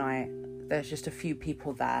late at night. There's just a few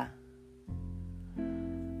people there.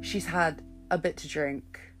 She's had a bit to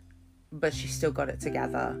drink, but she's still got it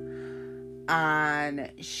together.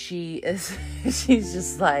 And she's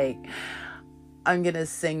just like, I'm gonna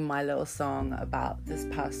sing my little song about this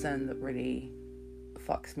person that really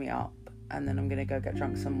fucks me up, and then I'm gonna go get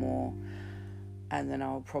drunk some more, and then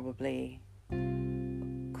I'll probably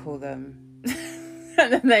call them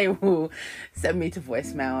and then they will send me to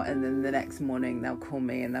voicemail, and then the next morning they'll call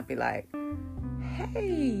me and they'll be like, hey,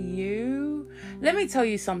 you. Let me tell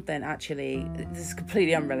you something, actually. This is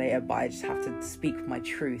completely unrelated, but I just have to speak my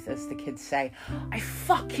truth, as the kids say. I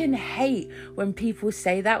fucking hate when people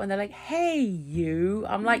say that, when they're like, hey, you.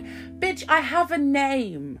 I'm like, bitch, I have a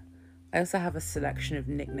name. I also have a selection of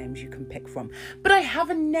nicknames you can pick from. But I have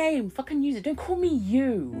a name. Fucking use it. Don't call me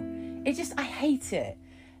you. I hate it.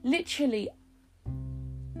 Literally,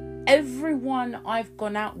 everyone I've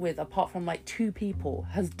gone out with, apart from like 2 people,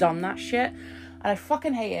 has done that shit. And I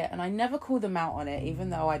fucking hate it. And I never call them out on it, even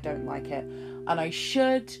though I don't like it. And I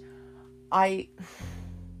should. Why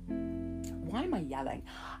am I yelling?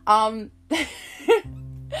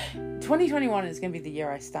 2021 is going to be the year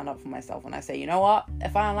I stand up for myself and I say, you know what?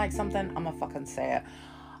 If I don't like something, I'm going to fucking say it.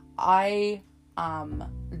 I am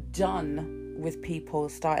done with people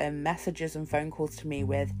starting messages and phone calls to me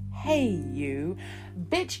with, hey, you.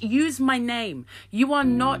 Bitch, use my name. You are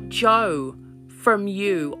not Joe from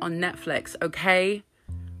You on Netflix, okay?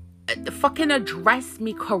 Fucking address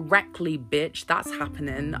me correctly, bitch. That's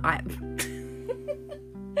happening.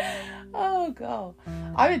 Oh, God.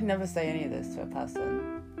 I would never say any of this to a person.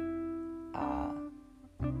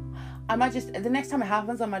 I might just, the next time it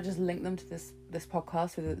happens, I might just link them to this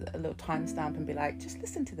podcast with a little timestamp and be like, just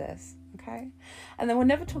listen to this, okay? And then we'll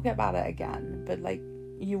never talk about it again, but like,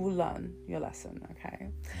 you will learn your lesson, okay?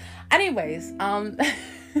 Anyways, but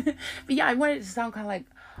yeah, I wanted it to sound kind of like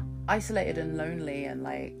isolated and lonely, and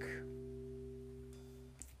like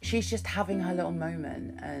she's just having her little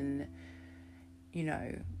moment and, you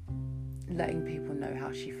know, letting people know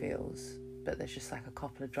how she feels. But there's just like a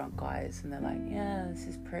couple of drunk guys and they're like, yeah, this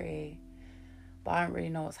is pretty, but I don't really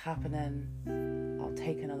know what's happening. I'll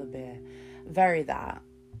take another beer. Very that.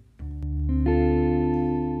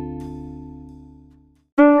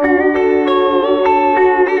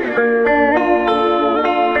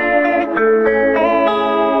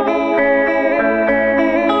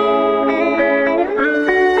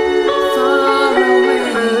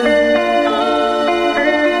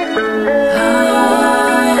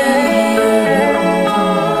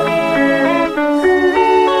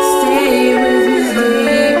 Stay with me,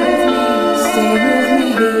 stay with me.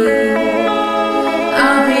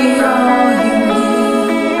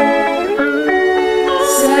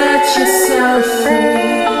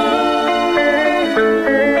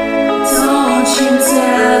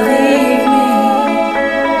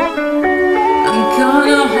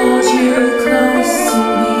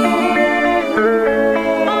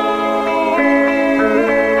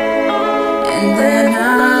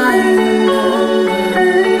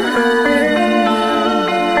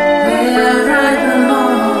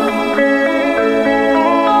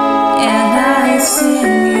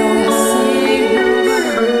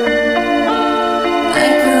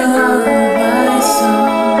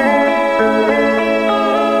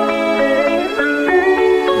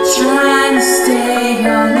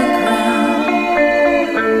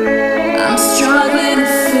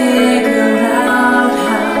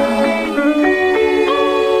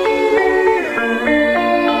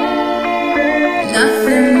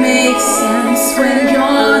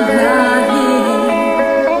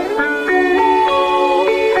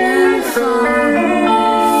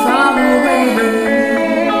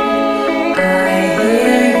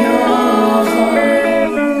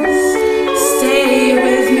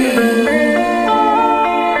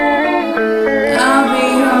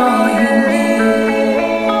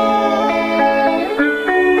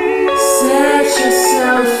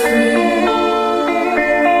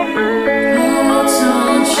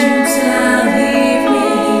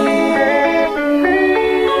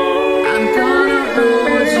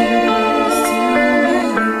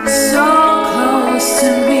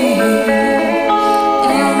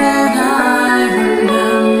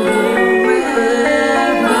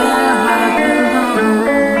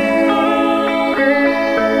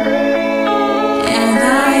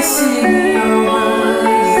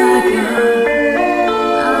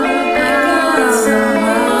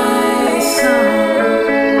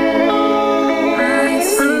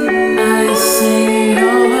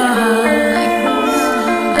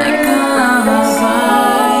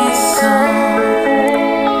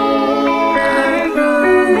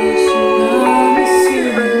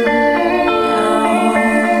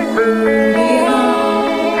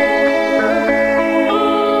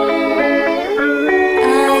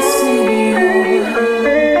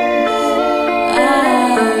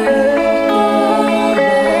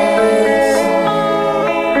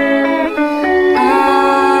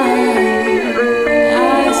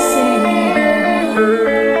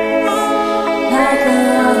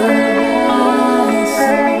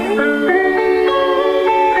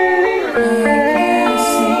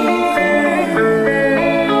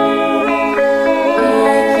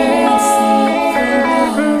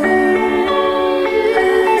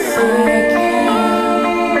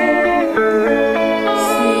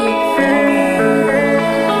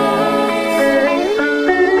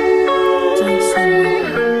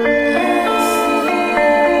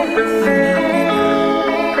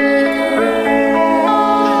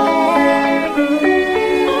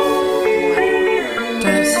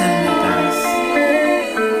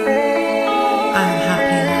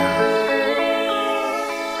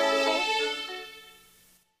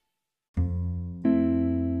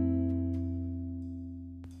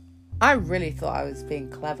 I really thought I was being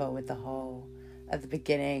clever with the whole, at the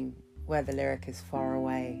beginning, where the lyric is far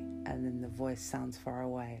away and then the voice sounds far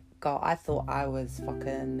away. God, I thought I was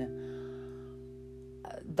fucking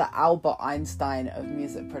the Albert Einstein of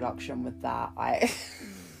music production with that.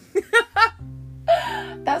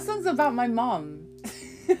 That song's about my mum.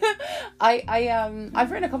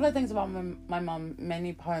 I've written a couple of things about my mum,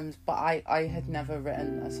 mainly poems, but I had never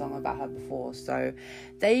written a song about her before. So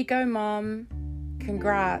there you go, Mum.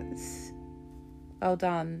 Congrats. Well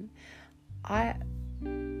done. I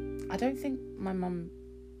don't think my mum,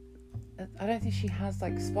 I don't think she has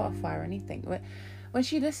like Spotify or anything. When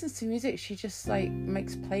she listens to music, she just like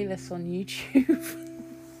makes playlists on YouTube.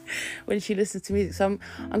 When she listens to music, so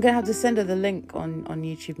I'm gonna have to send her the link on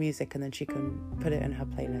YouTube Music, and then she can put it in her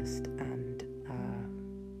playlist and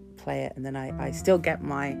play it, and then I still get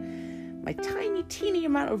my tiny teeny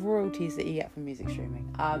amount of royalties that you get from music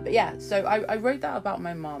streaming. But yeah, so I wrote that about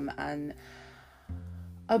my mum and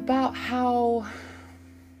about how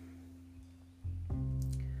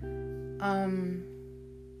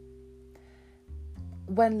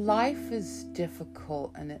when life is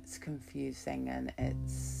difficult and it's confusing and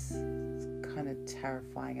it's kind of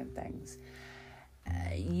terrifying and things,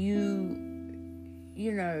 you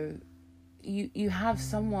know, you have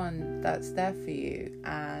someone that's there for you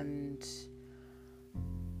and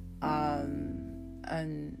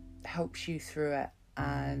helps you through it.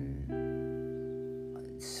 And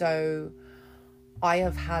so I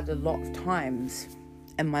have had a lot of times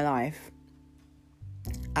in my life,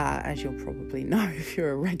 as you'll probably know if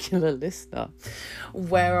you're a regular listener,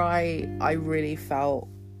 where I really felt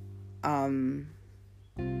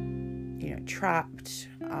trapped,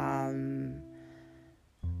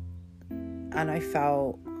 and I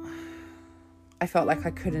felt like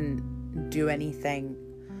I couldn't do anything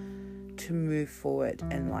to move forward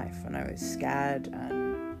in life, and I was scared,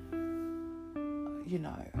 and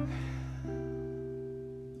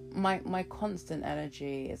my constant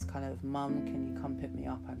energy is kind of, Mum, can you come pick me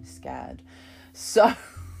up? I'm scared. So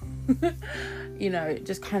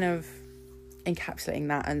just kind of encapsulating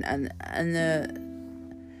that, and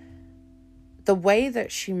the way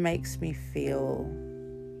that she makes me feel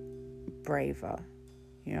braver,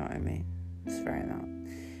 you know what I mean? It's very that.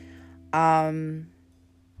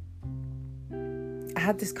 I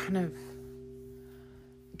had this kind of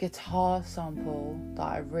guitar sample that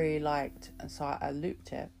I really liked, and so I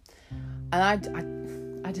looped it,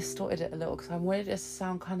 and I distorted it a little because I wanted it to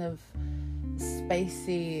sound kind of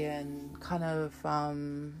spacey and kind of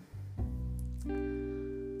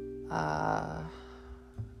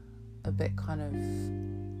a bit kind of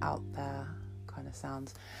out there kind of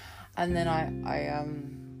sounds. And then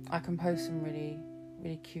I composed some really,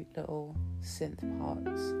 really cute little synth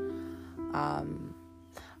parts. I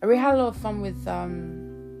really had a lot of fun with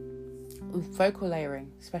vocal layering,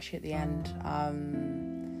 especially at the end.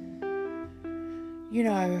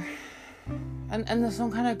 And the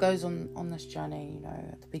song kind of goes on this journey.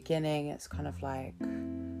 At the beginning it's kind of like,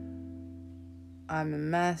 I'm a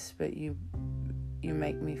mess, but you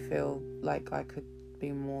make me feel like I could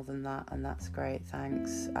be more than that, and that's great,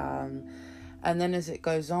 thanks. And then as it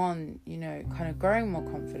goes on, kind of growing more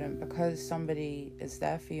confident because somebody is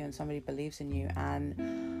there for you and somebody believes in you, and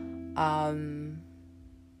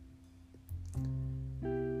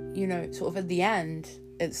sort of at the end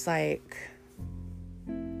it's like,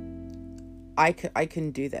 I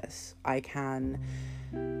can do this. I can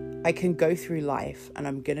go through life and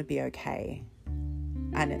I'm gonna be okay,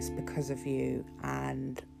 and it's because of you,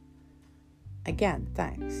 and again,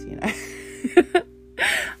 thanks.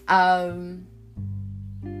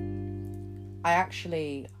 I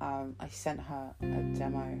actually I sent her a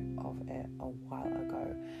demo of it a while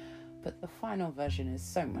ago, but the final version is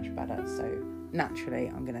so much better, so naturally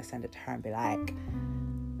I'm gonna send it to her and be like,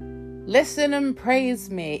 listen and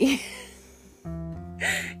praise me.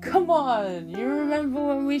 Come on, you remember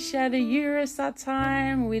when we shared a uterus that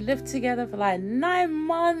time? We lived together for like 9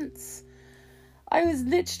 months. I was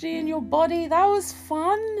literally in your body. That was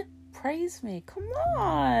fun. Praise me. Come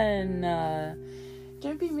on.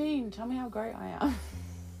 Don't be mean. Tell me how great I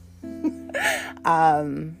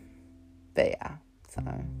am. But yeah, so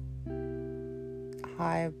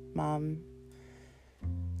hi, Mum.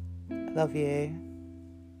 I love you.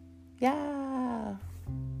 Yeah.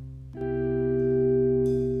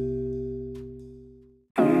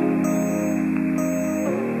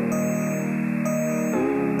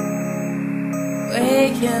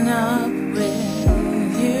 Waking up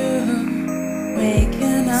with you,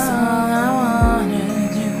 waking up, all I wanna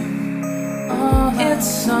do.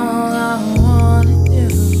 It's all I wanna do.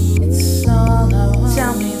 It's all I wanna do.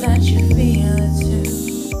 Tell me that you feel it too.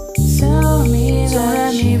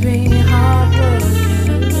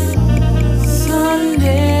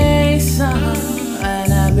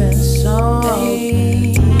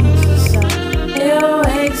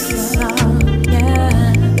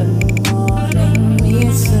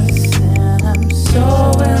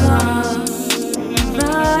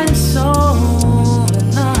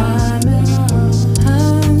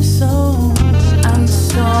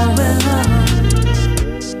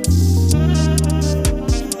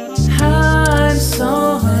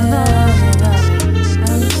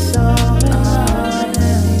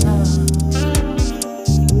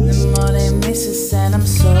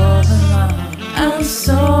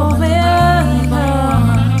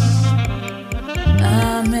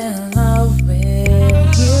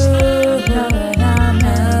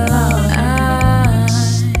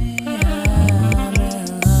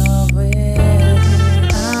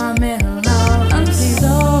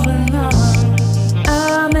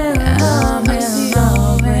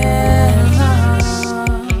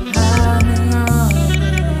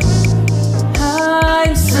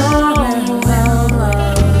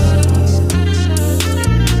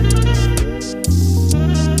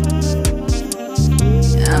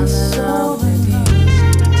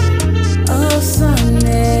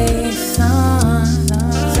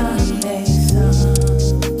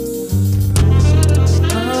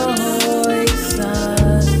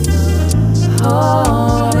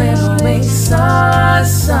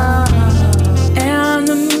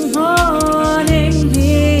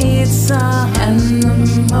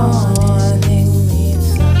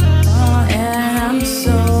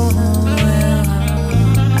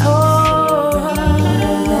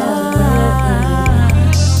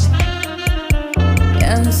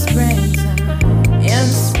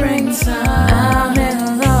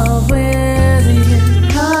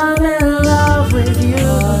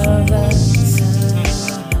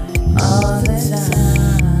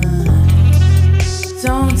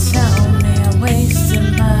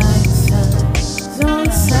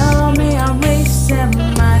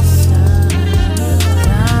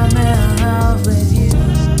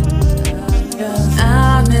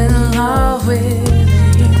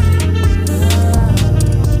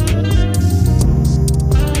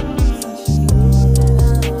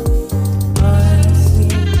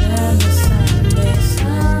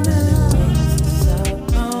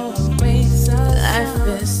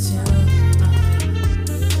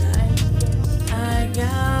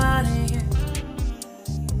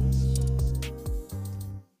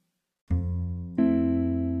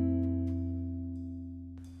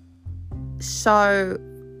 So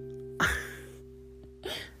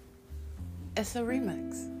it's a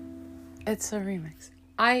remix.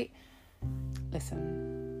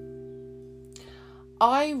 Listen,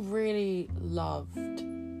 I really loved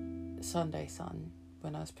Sunday Sun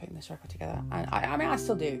when I was putting this record together, and I mean I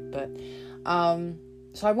still do, but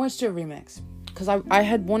so I wanted to do a remix because I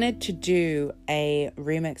had wanted to do a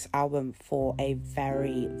remix album for a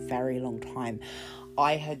very, very long time.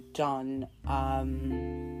 I had done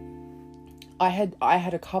I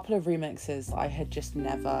had a couple of remixes that I had just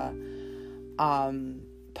never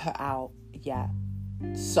put out yet,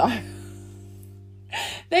 so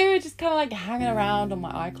they were just kind of like hanging around on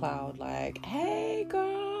my iCloud, like, hey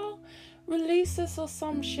girl, release this or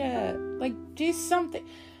some shit, like do something,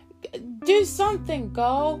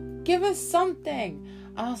 girl, give us something.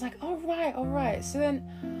 And I was like, all right. So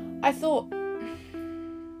then I thought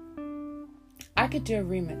I could do a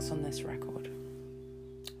remix on this record,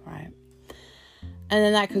 right? And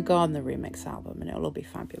then that could go on the remix album and it'll all be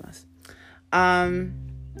fabulous.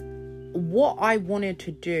 What I wanted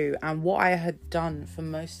to do and what I had done for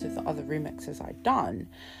most of the other remixes I'd done,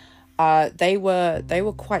 they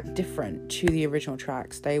were quite different to the original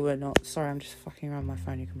tracks. They were not... Sorry, I'm just fucking around my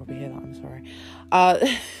phone. You can probably hear that. I'm sorry.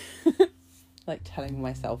 Like telling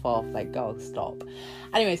myself off, like, go, stop.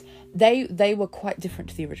 Anyways, they were quite different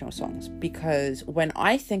to the original songs, because when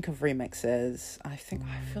I think of remixes, I feel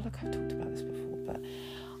like I've talked about this before, but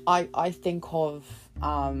I think of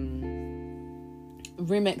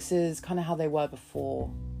remixes kind of how they were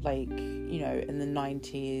before, like, you know, in the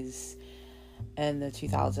 90s and the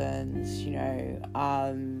 2000s, you know,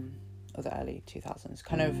 or the early 2000s,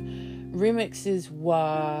 kind of remixes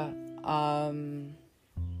were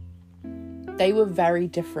they were very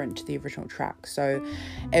different to the original track. So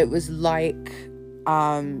it was like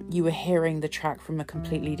you were hearing the track from a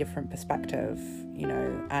completely different perspective, you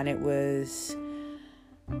know, and it was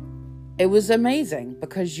amazing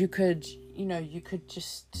because you could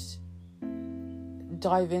just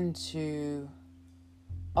dive into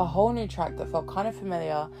a whole new track that felt kind of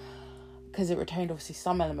familiar because it retained obviously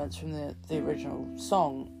some elements from the original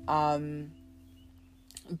song,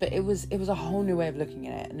 but it was a whole new way of looking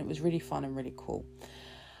at it, and it was really fun and really cool.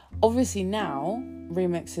 Obviously now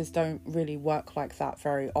remixes don't really work like that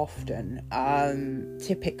very often.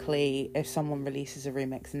 Typically if someone releases a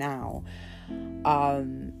remix now,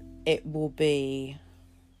 it will be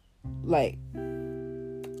like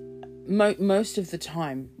most of the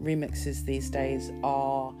time remixes these days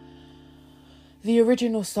are the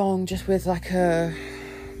original song just with like a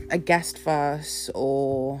guest verse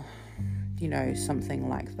or, you know, something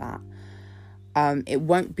like that. It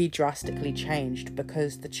won't be drastically changed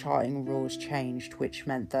because the charting rules changed, which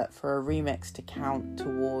meant that for a remix to count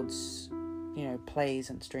towards, you know, plays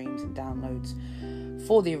and streams and downloads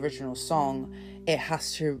for the original song, it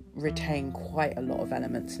has to retain quite a lot of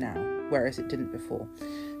elements now, whereas it didn't before.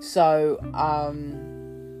 So,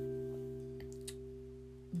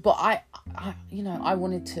 but I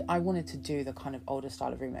wanted to do the kind of older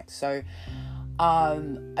style of remix. So,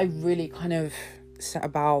 I really kind of set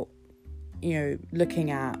about, you know, looking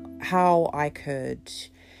at how I could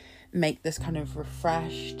make this kind of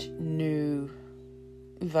refreshed, new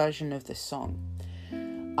version of this song.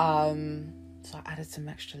 So I added some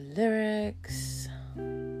extra lyrics.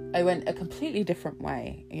 I went a completely different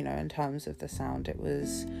way, you know, in terms of the sound. It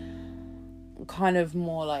was kind of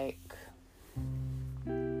more like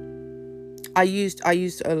I used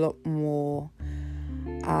a lot more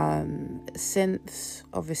synths.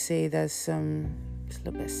 Obviously there's a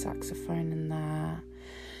little bit of saxophone in there.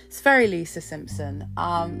 It's very Lisa Simpson.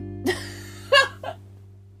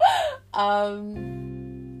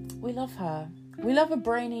 We love her. We love a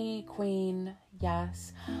brainy queen,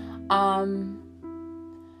 yes. I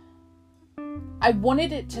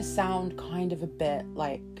wanted it to sound kind of a bit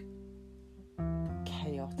like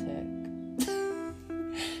chaotic.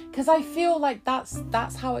 Because I feel like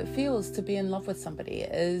that's how it feels to be in love with somebody.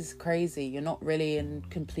 It is crazy. You're not really in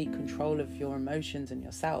complete control of your emotions and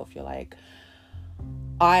yourself. You're like,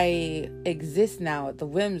 I exist now at the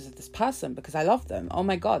whims of this person because I love them. Oh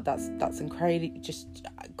my God, that's crazy, just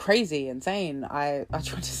crazy, insane. I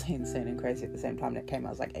tried to say insane and crazy at the same time, and it came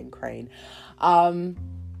out as like insane.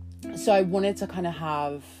 So I wanted to kind of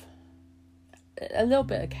have a little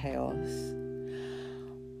bit of chaos,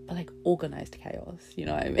 but like organized chaos, you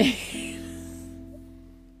know what I mean?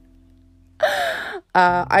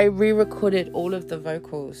 I re-recorded all of the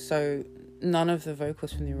vocals, so none of the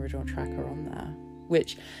vocals from the original track are on there,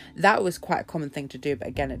 which that was quite a common thing to do, but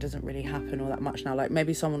again, it doesn't really happen all that much now. Like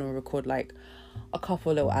maybe someone will record like a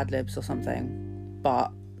couple little ad-libs or something,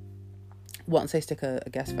 but once they stick a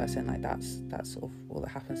guest verse in, like that's sort of all that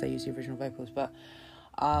happens. They use the original vocals, but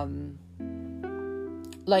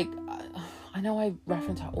like I know I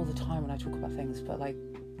reference her all the time when I talk about things, but like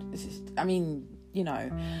this is, I mean, you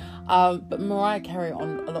know, but Mariah Carey,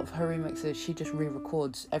 on a lot of her remixes, she just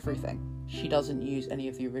re-records everything. She doesn't use any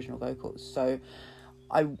of the original vocals, so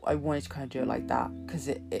I wanted to kind of do it like that, because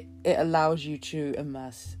it allows you to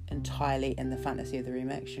immerse entirely in the fantasy of the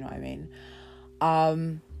remix, you know what I mean?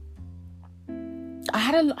 I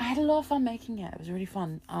had a lot of fun making it. It was really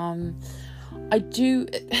fun. I do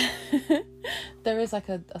there is like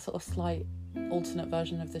a sort of slight alternate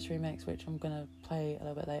version of this remix, which I'm gonna play a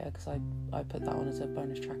little bit later, because I put that on as a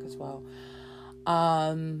bonus track as well.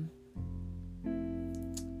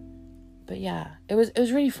 But yeah, it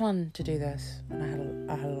was really fun to do this, and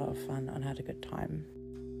I had a lot of fun and had a good time.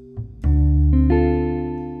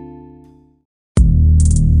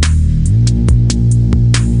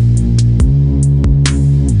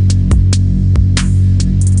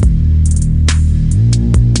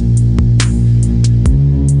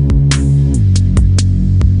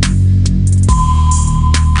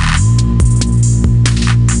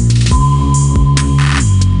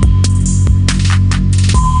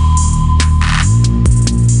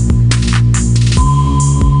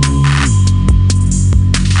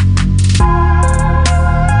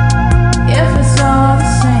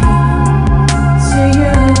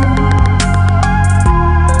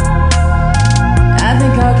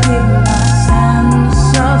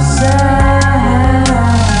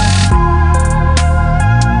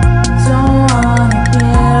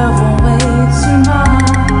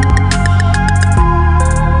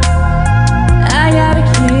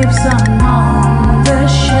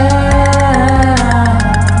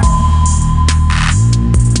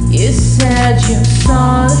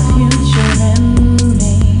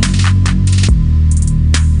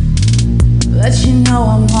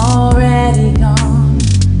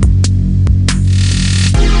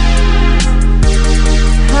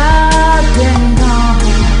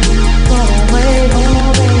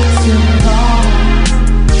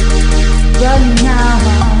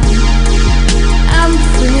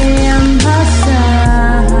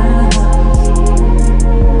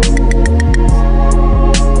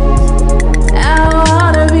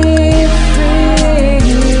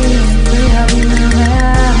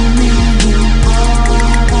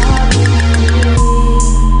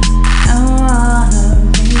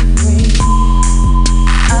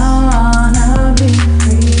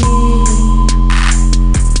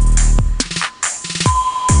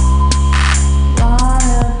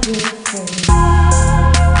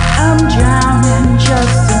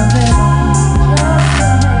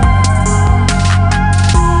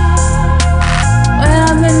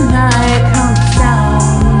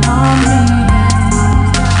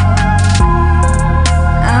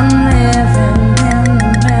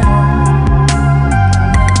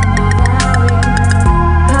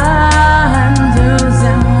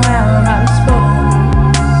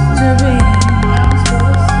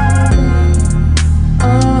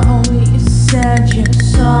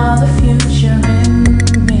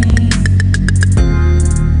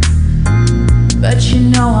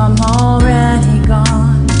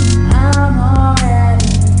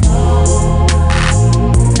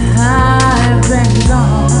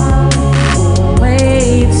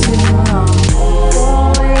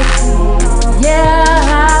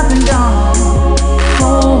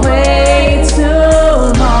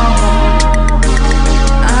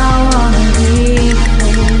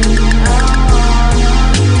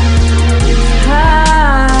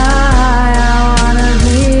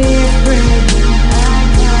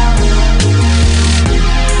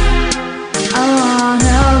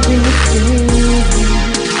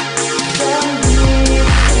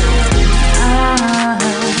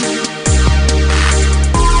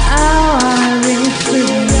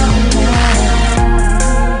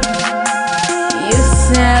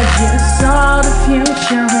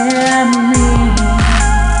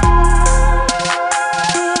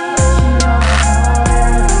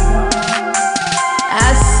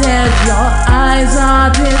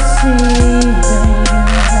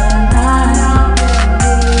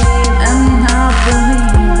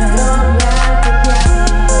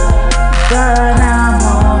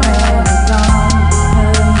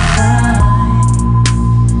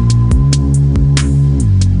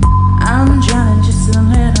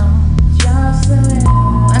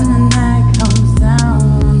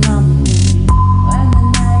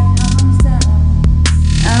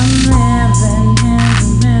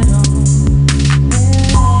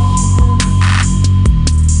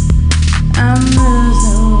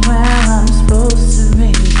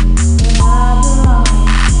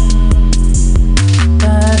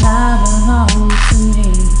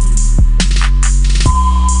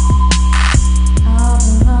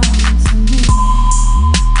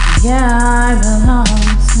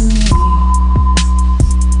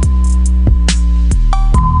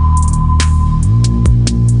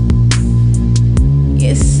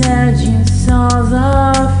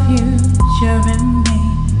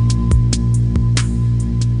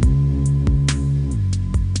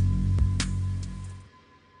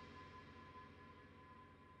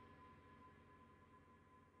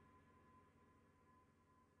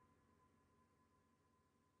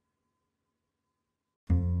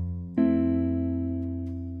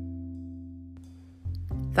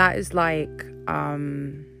 That is like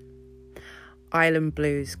Island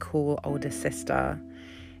Blues' cool older sister,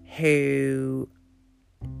 who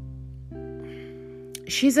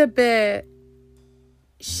she's a bit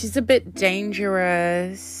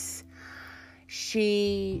dangerous.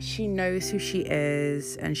 She knows who she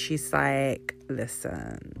is, and she's like,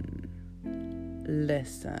 listen,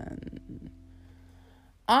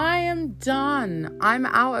 I am done. I'm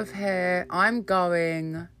out of here. I'm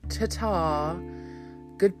going. Ta-ta.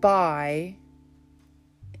 Goodbye.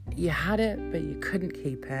 You had it, but you couldn't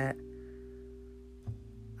keep it.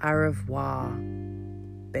 Au revoir,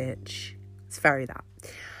 bitch. It's very that.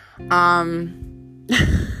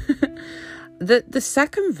 The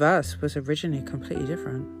second verse was originally completely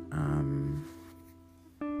different.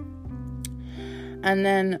 And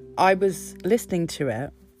then I was listening to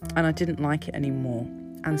it and I didn't like it anymore.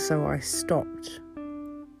 And so I stopped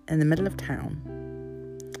in the middle of town.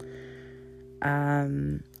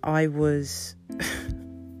 I was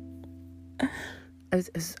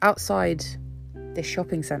outside this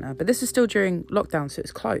shopping centre, but this was still during lockdown, so it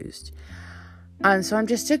was closed. And so I'm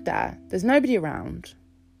just stood there. There's nobody around.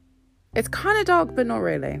 It's kind of dark, but not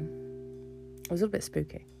really. It was a little bit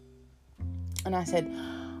spooky. And I said,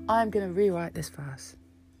 I'm going to rewrite this verse.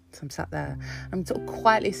 So I'm sat there. I'm sort of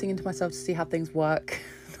quietly singing to myself to see how things work.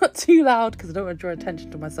 Not too loud, because I don't want to draw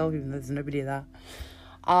attention to myself, even though there's nobody there.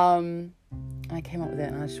 And I came up with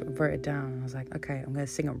it, and I just wrote it down. And I was like, okay, I'm going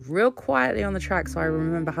to sing it real quietly on the track so I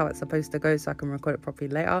remember how it's supposed to go so I can record it properly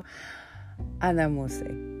later. And then we'll see.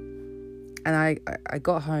 And I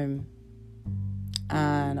got home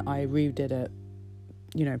and I redid it,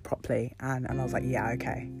 properly. And I was like, yeah,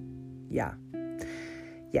 okay. Yeah,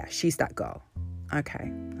 she's that girl. Okay.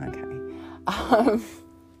 And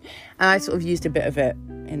I sort of used a bit of it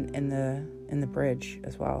in the bridge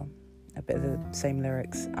as well. A bit of the same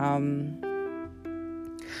lyrics.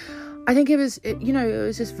 I think it was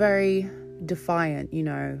just very defiant,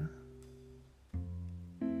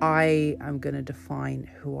 I am going to define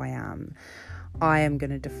who I am. I am going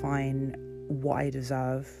to define what I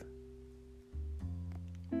deserve.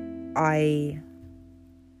 I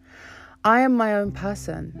am my own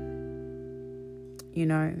person.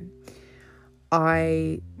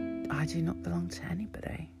 I do not belong to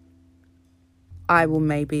anybody. I will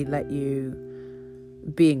maybe let you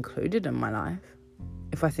be included in my life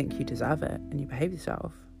if I think you deserve it and you behave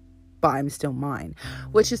yourself. But I'm still mine,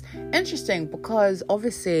 which is interesting because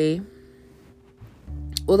obviously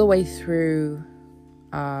all the way through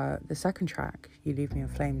the second track, You Leave Me in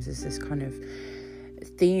Flames, is this kind of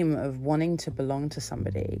theme of wanting to belong to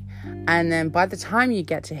somebody. And then by the time you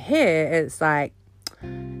get to here, it's like,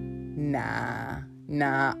 nah,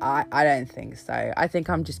 I don't think so. I think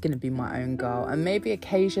I'm just going to be my own girl. And maybe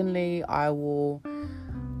occasionally I will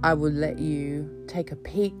let you take a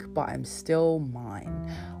peek, but I'm still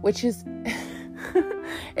mine. Which is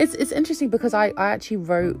it's interesting because I actually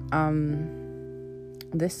wrote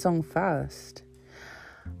this song first.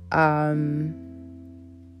 And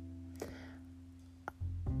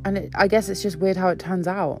I guess it's just weird how it turns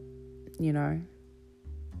out,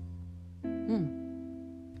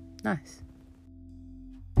 Nice.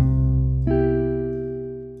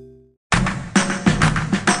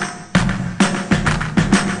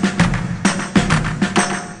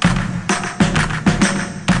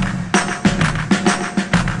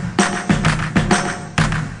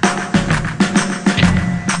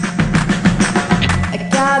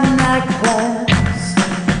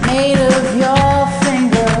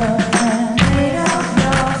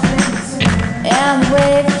 And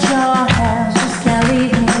with your hands, just can't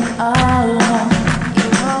leave me alone.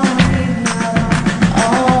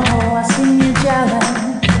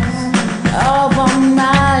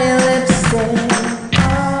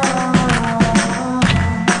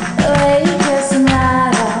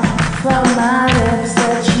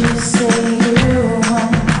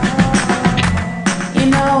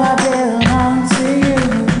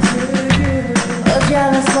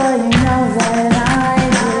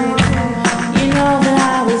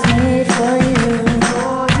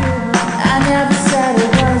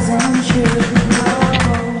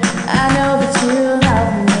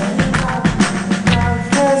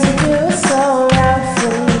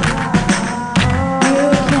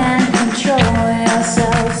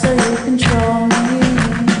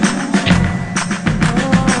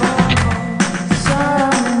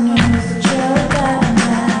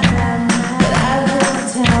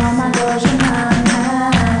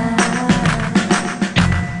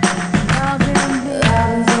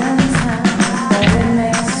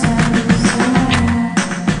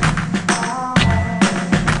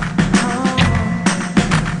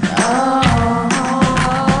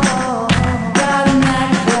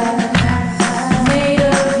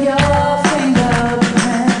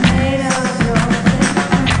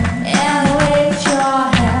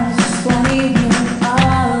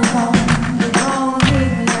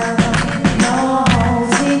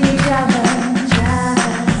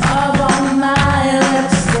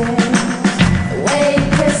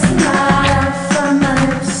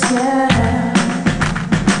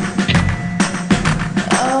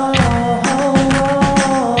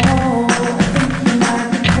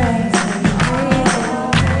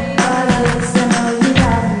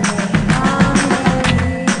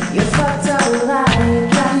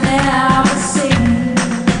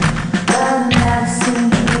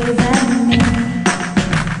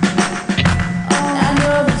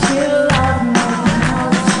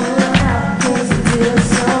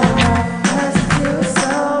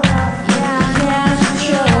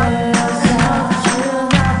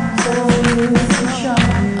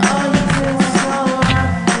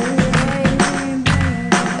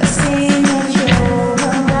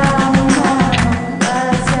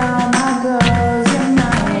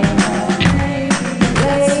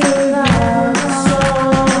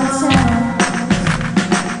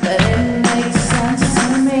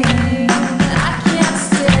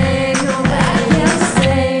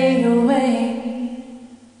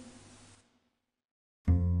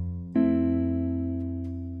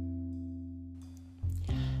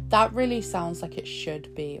 That really sounds like it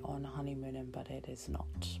should be on Honeymooning, but it is not,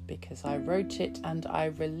 because I wrote it and I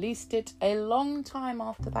released it a long time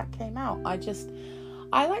after that came out.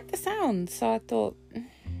 I like the sound, so I thought,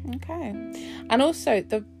 okay. And also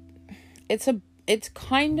it's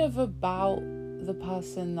kind of about the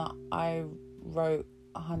person that I wrote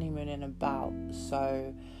Honeymooning about,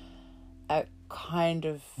 so it kind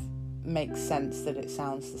of makes sense that it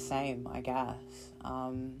sounds the same, I guess.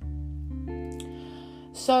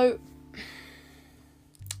 So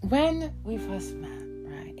when we first met,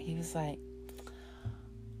 right, he was like,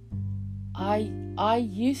 I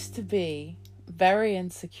used to be very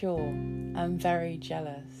insecure and very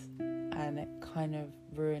jealous, and it kind of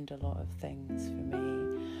ruined a lot of things for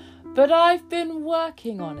me, but I've been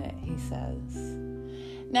working on it, he says.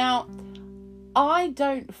 Now, I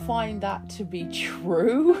don't find that to be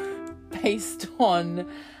true based on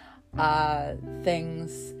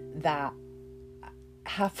things that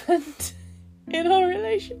happened in our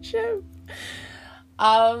relationship.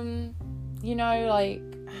 You know, like,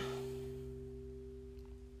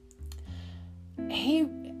 he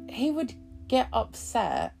would get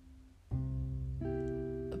upset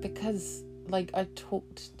because, like, I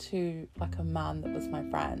talked to, like, a man that was my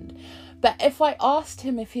friend, but if I asked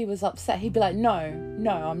him if he was upset, he'd be like, no,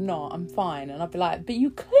 I'm not, I'm fine. And I'd be like, but you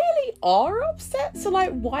clearly are upset, so,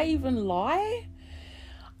 like, why even lie?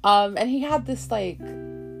 And he had this, like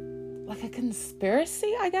a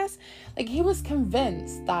conspiracy, I guess. Like, he was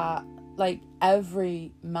convinced that, like,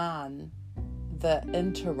 every man that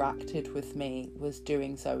interacted with me was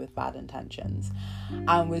doing so with bad intentions,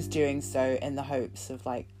 and was doing so in the hopes of,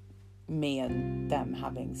 like, me and them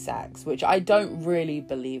having sex, which I don't really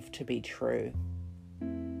believe to be true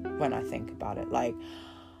when I think about it. Like,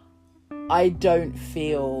 I don't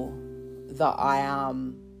feel that I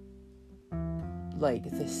am, like,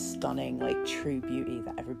 this stunning, like, true beauty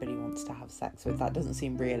that everybody wants to have sex with. That doesn't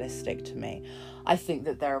seem realistic to me. I think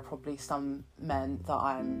that there are probably some men that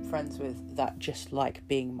I'm friends with that just like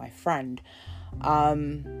being my friend,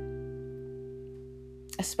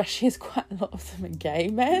 especially as quite a lot of them are gay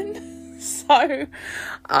men, so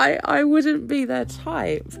I wouldn't be their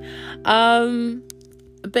type.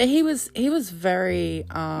 But he was very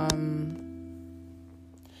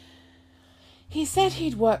he said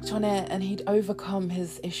he'd worked on it and he'd overcome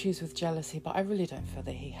his issues with jealousy, but I really don't feel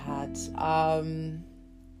that he had.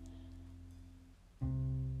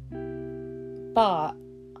 But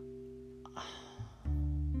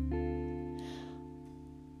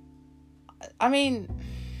I mean,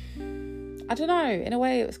 I don't know, in a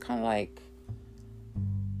way it was kind of like,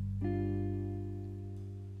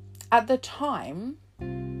 at the time,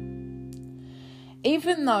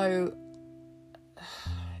 even though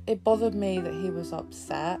it bothered me that he was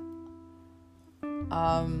upset,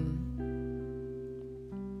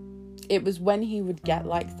 it was when he would get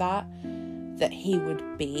like that he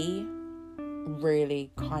would be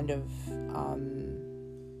really kind of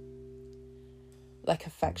like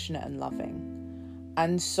affectionate and loving.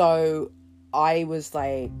 And so I was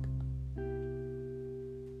like,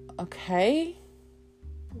 okay,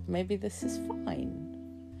 maybe this is fine.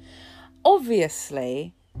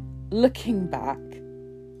 Obviously, looking back,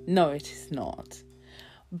 no, it is not.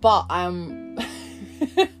 But I'm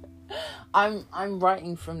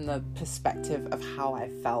writing from the perspective of how I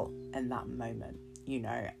felt in that moment, you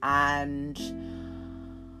know, and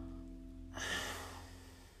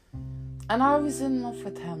I was in love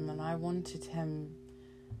with him, and I wanted him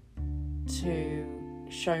to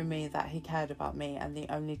show me that he cared about me, and the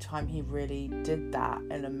only time he really did that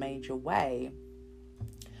in a major way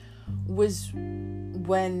was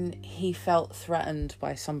when he felt threatened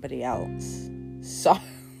by somebody else. So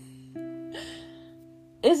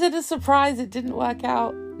is it a surprise it didn't work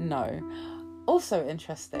out? No. Also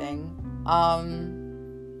interesting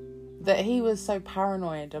that he was so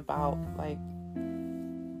paranoid about, like,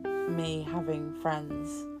 me having friends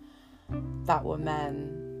that were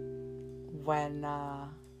men when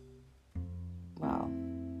well,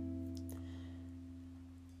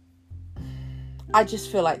 I just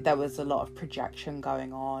feel like there was a lot of projection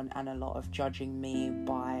going on and a lot of judging me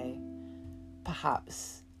by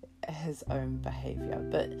perhaps his own behaviour.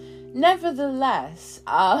 But nevertheless,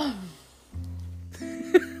 so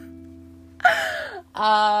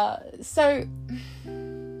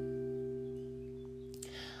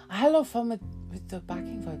I had a lot of fun with the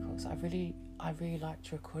backing vocals. I really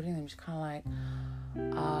liked recording them. Just kind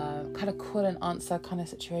of call and answer kind of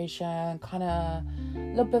situation, kind of a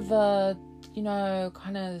little bit of a, you know,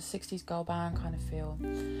 kind of 60s girl band kind of feel.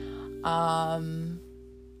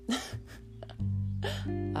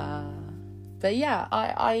 But yeah,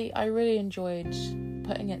 I really enjoyed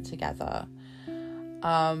putting it together,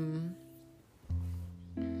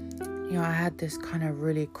 you know, I had this kind of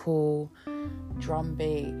really cool drum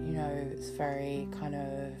beat, you know, it's very kind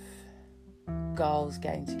of girls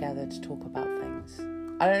getting together to talk about things.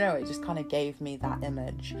 I don't know, it just kind of gave me that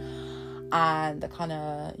image. And the kind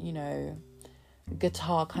of, you know,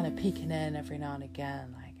 guitar kind of peeking in every now and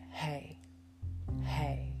again, like, hey,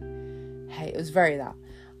 hey, hey. It was very that.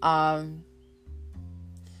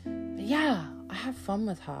 But yeah, I had fun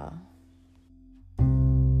with her.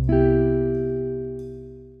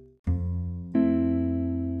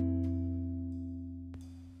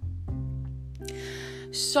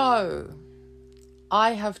 So,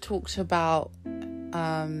 I have talked about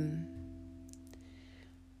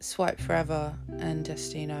Swipe Forever and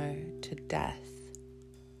Destino to death,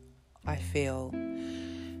 I feel,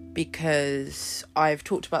 because I've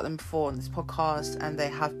talked about them before on this podcast and they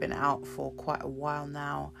have been out for quite a while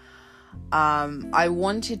now. I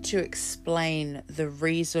wanted to explain the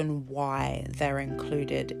reason why they're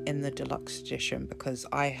included in the deluxe edition, because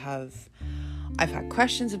I've had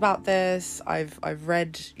questions about this. I've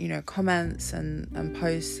read, you know, comments and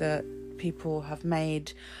posts that people have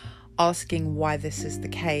made asking why this is the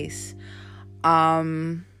case.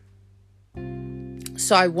 So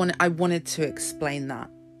I wanted to explain that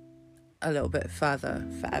a little bit further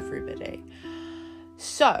for everybody.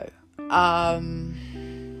 So,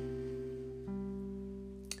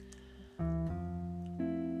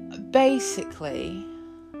 basically,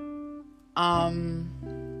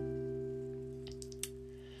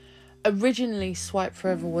 originally Swipe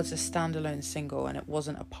Forever was a standalone single and it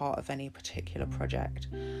wasn't a part of any particular project.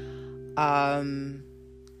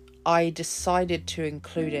 I decided to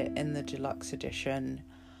include it in the deluxe edition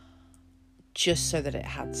just so that it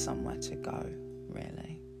had somewhere to go,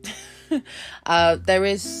 really. There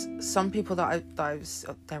is some people there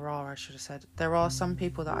are some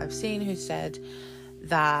people that I've seen who said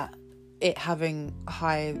that it having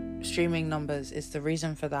high streaming numbers is the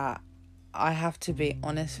reason for that. I have to be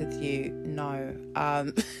honest with you, no.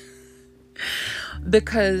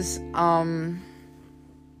 Because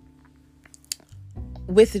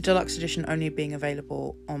with the deluxe edition only being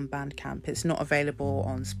available on Bandcamp, it's not available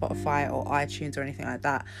on Spotify or iTunes or anything like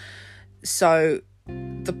that. So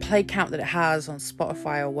the play count that it has on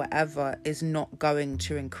Spotify or whatever is not going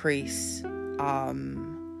to increase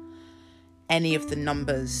any of the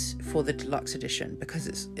numbers for the deluxe edition,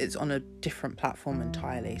 because it's on a different platform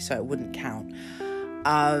entirely, so it wouldn't count.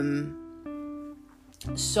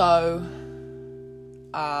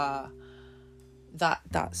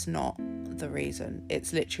 That's not the reason.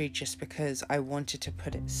 It's literally just because I wanted to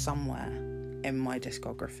put it somewhere in my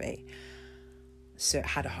discography so it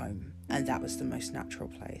had a home, and that was the most natural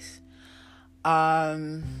place.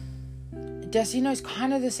 Destino's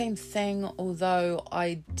kind of the same thing, although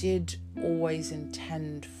I did always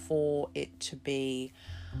intend for it to be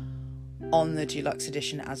on the deluxe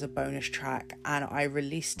edition as a bonus track, and I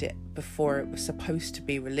released it before it was supposed to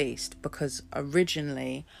be released, because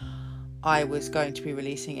originally I was going to be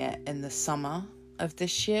releasing it in the summer of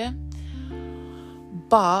this year,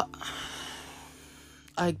 but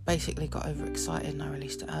I basically got overexcited and I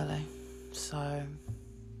released it early, so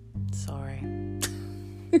sorry.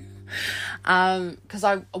 Because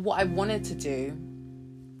what I wanted to do,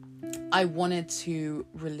 I wanted to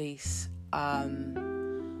release a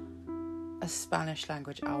Spanish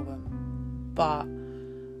language album, but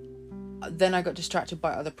then I got distracted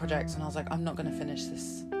by other projects and I was like, I'm not going to finish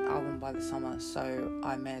this album by the summer, so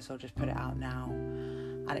I may as well just put it out now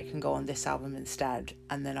and it can go on this album instead,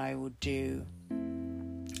 and then I will do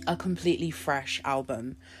a completely fresh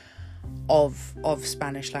album of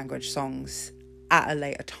Spanish language songs at a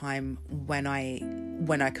later time when I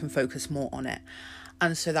can focus more on it.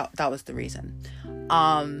 And so that was the reason.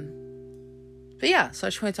 But yeah, so I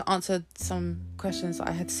just wanted to answer some questions that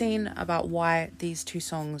I had seen about why these two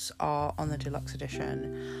songs are on the deluxe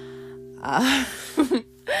edition.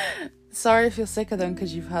 Sorry if you're sick of them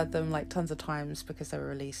because you've heard them like tons of times, because they were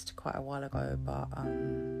released quite a while ago, but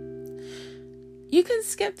you can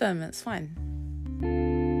skip them, it's fine.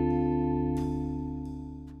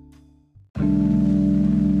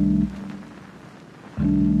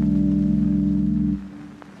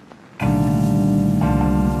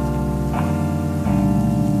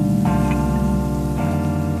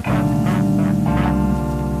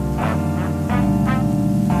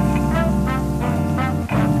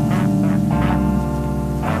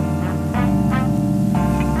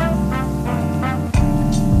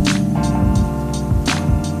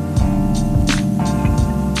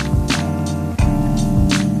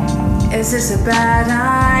 Is this a bad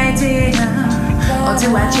idea, or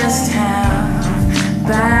do I just have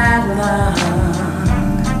bad luck.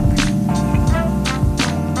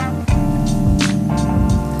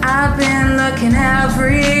 I've been looking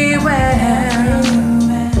everywhere,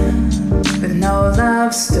 but no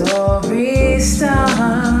love story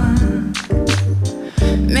stuck.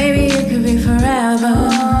 Maybe it could be forever,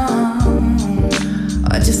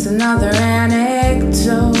 or just another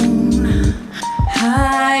anecdote.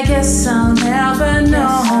 I guess I'll never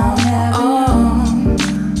know,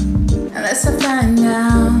 unless I find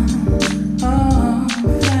out.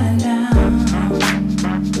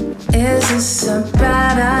 Is this a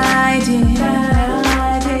bad idea?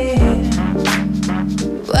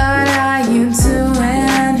 What are you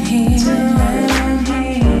doing here?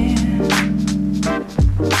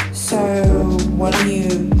 So, what are you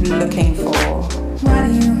looking for? What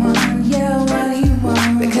do you want? Yeah, what do you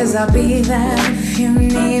want? Because I'll be there if you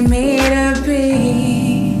need me to be.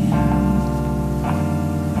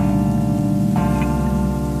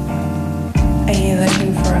 Are you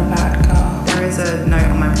looking for a bad girl? There is a note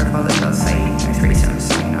on my profile that does say no threesomes,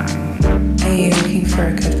 so no. Are you looking for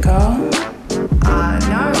a good girl?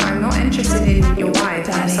 No, I'm not interested in your wife.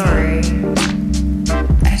 Daddy. I'm sorry.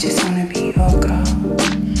 I just want to be your girl.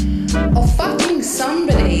 Or fucking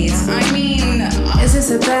somebody's. I mean, is this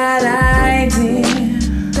a bad idea?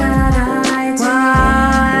 Bad idea. What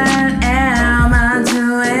am I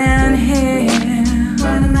doing here?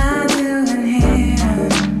 What am I doing here?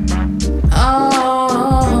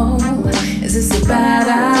 Oh, is this a bad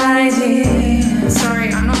idea? Sorry,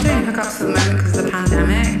 I'm not doing hookups at the moment because of the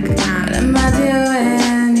pandemic. What am I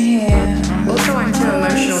doing here? Also, I'm too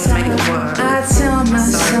emotional to make it work. I tell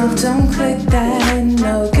myself, don't click that,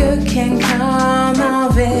 no good can come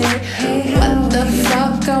of it. What the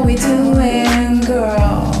fuck are we doing,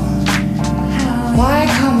 girl? Why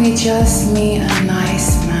can't we just meet a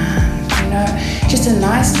nice man? You know, just a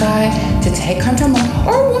nice guy to take home to a mom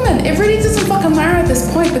or a woman. It really doesn't fucking matter at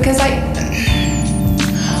this point because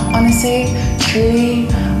honestly, truly,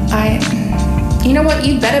 you know what?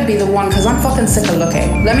 You better be the one because I'm fucking sick of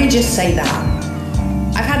looking. Let me just say that.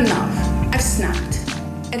 I've had enough. I've snapped.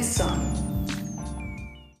 It's done.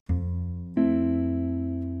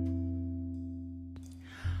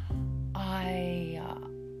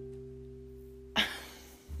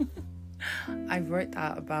 I wrote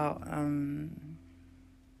that about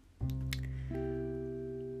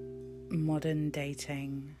modern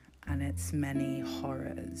dating and its many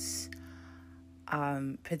horrors,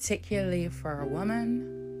 particularly for a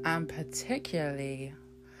woman and particularly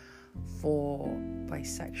for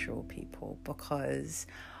bisexual people, because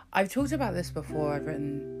I've talked about this before, I've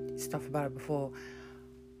written stuff about it before.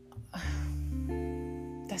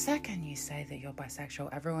 The second you say that you're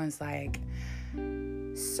bisexual, everyone's like,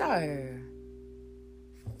 so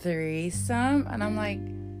threesome? And I'm like,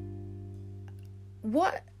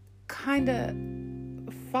 what kind of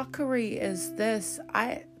fuckery is this?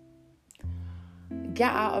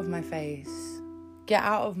 Get out of my face. Get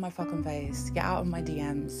out of my fucking face. Get out of my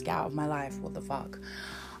DMs. Get out of my life. What the fuck?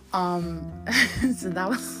 So that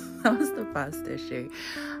was the first issue.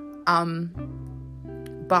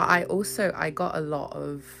 But I got a lot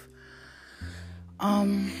of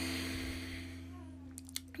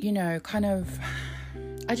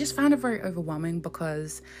I just found it very overwhelming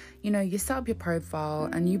because, you set up your profile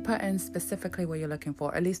and you put in specifically what you're looking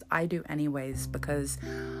for. At least I do anyways, because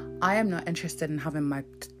I am not interested in having my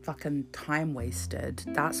fucking time wasted.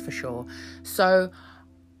 That's for sure. So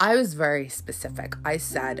I was very specific. I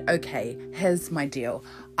said, okay, here's my deal.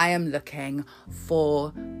 I am looking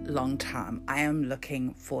for long term. I am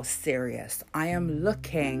looking for serious. I am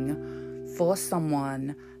looking for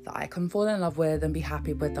someone that I can fall in love with and be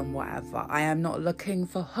happy with and whatever. I am not looking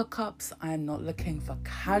for hookups. I am not looking for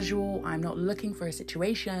casual. I'm not looking for a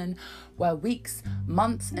situation where weeks,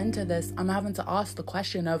 months into this, I'm having to ask the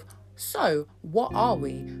question of, so what are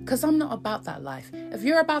we? Because I'm not about that life. If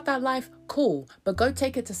you're about that life, cool. But go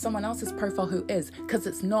take it to someone else's profile who is, because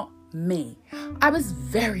it's not me. I was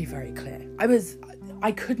very, very clear.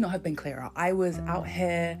 I could not have been clearer. I was out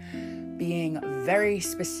here being very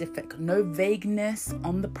specific, no vagueness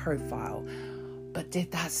on the profile. But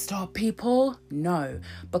did that stop people? No,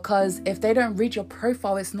 because if they don't read your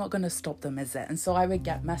profile, it's not going to stop them, is it? And so I would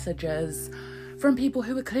get messages from people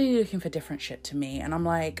who were clearly looking for different shit to me. And I'm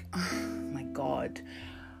like, oh my God,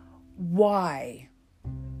 why?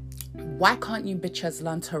 Why can't you bitches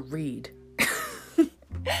learn to read?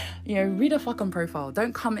 Read a fucking profile.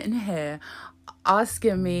 Don't come in here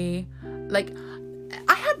asking me, like,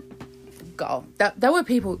 I had, girl, there were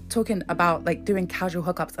people talking about, like, doing casual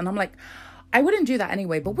hookups. And I'm like, I wouldn't do that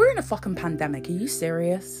anyway, but we're in a fucking pandemic. Are you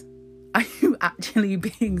serious? Are you actually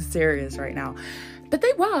being serious right now? But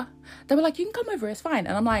they were like, you can come over, it's fine.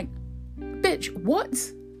 And I'm like, bitch,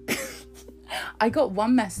 what? I got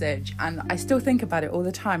one message, and I still think about it all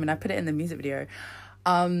the time, and I put it in the music video.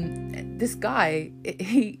 This guy,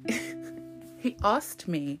 he asked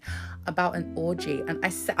me about an orgy, and I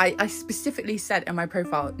specifically said in my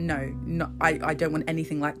profile, no, I don't want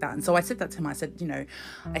anything like that. And so I said that to him. I said,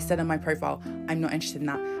 I said in my profile, I'm not interested in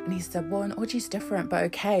that. And he said, well, an orgy's different, but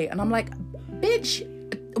okay. And I'm like, bitch,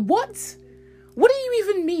 what do you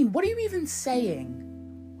even mean? What are you even saying?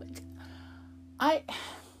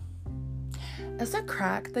 Is that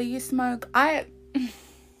crack that you smoke?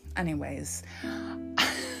 Anyways.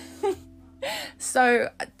 So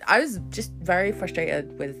I was just very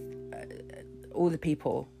frustrated with all the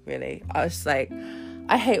people, really. I was like,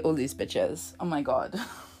 I hate all these bitches. Oh my God.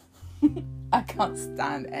 I can't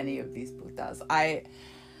stand any of these putas. I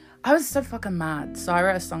was so fucking mad. So I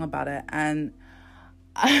wrote a song about it, and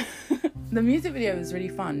the music video was really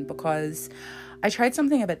fun because I tried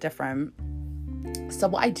something a bit different. So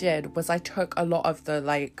what I did was I took a lot of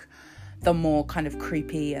the more kind of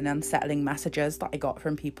creepy and unsettling messages that I got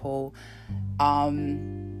from people. I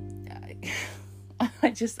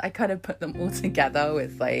kind of put them all together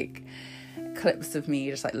with clips of me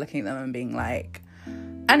just looking at them and being like,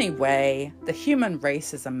 anyway, the human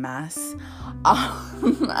race is a mess.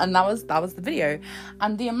 And that was the video.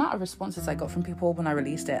 And the amount of responses I got from people when I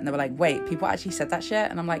released it, and they were like, wait, people actually said that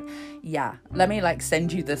shit? And I'm like, yeah, let me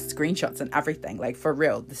send you the screenshots and everything, for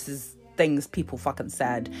real, this is things people fucking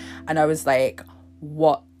said. And I was like,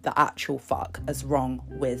 what the actual fuck is wrong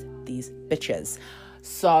with these bitches?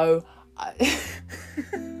 So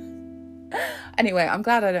anyway, I'm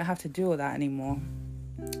glad I don't have to do all that anymore,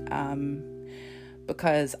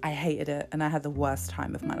 because I hated it and I had the worst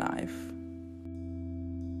time of my life.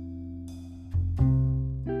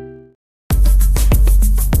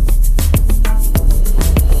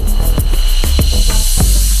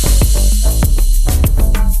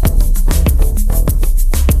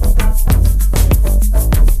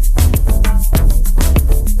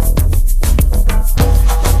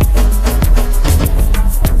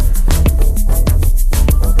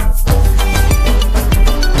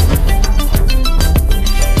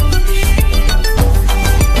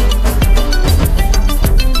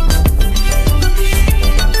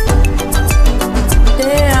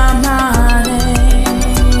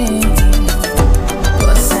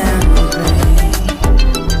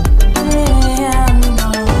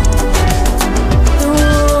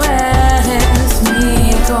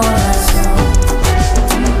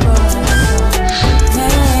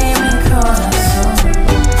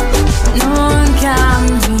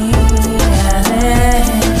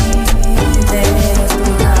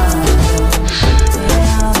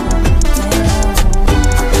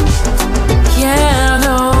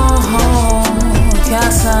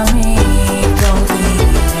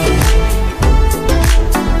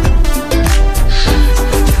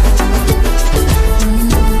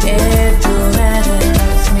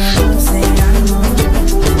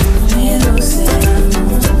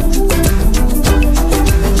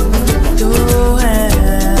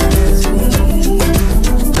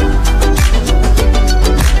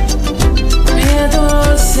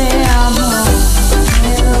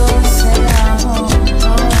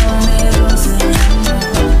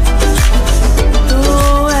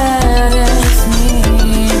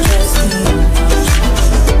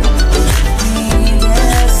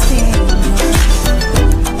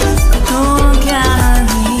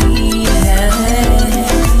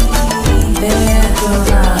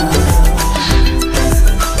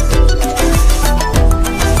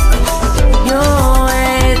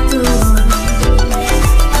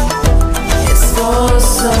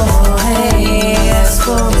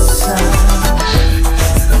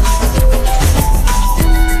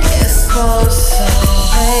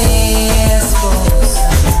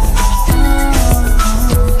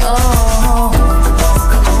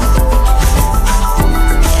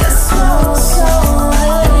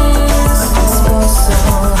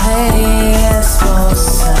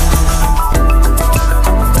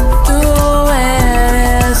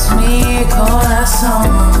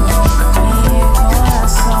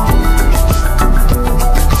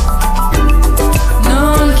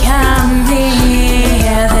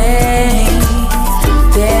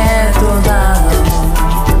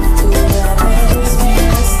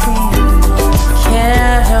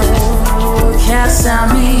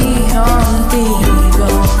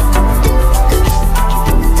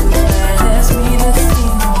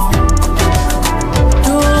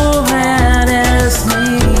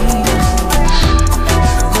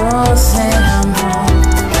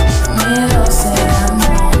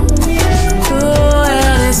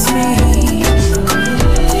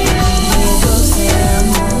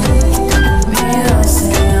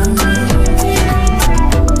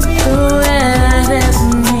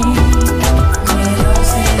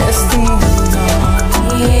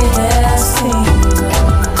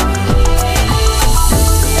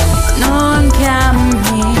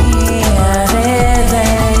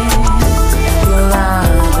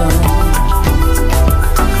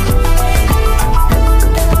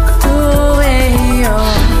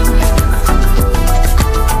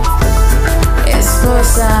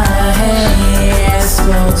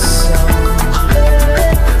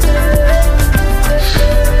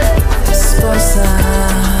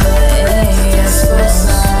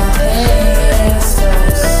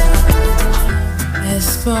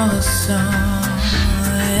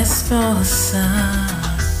 esposa.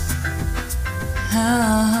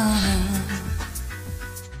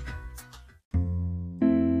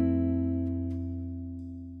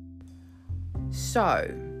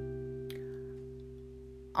 So,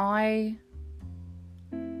 I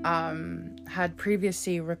had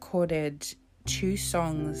previously recorded 2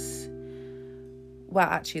 songs. Well,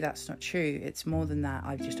 actually, that's not true. It's more than that.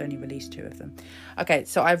 I've just only released 2 of them. Okay,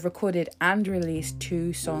 so I've recorded and released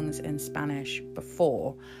 2 songs in Spanish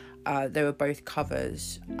before. They were both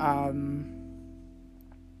covers. And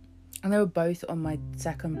they were both on my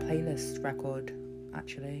second playlist record,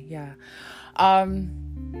 actually. Yeah.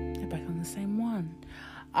 They're both on the same one.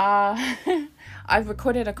 I've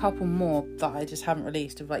recorded a couple more that I just haven't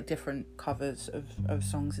released of like different covers of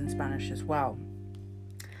songs in Spanish as well.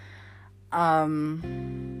 But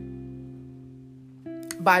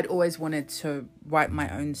I'd always wanted to write my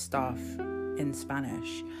own stuff in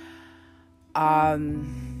Spanish.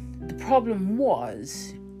 The problem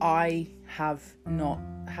was I have not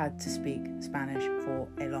had to speak Spanish for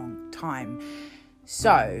a long time.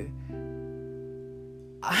 So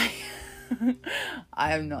I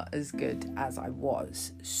am not as good as I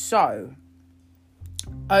was. So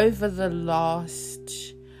over the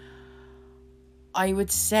last, I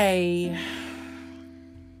would say,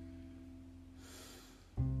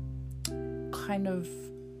 kind of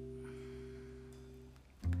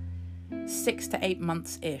 6 to 8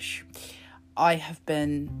 months-ish, I have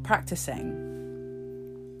been practicing.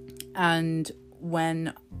 And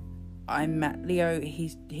when I met Leo,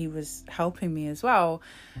 he was helping me as well,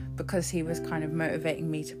 because he was kind of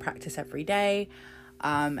motivating me to practice every day,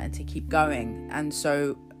 and to keep going. And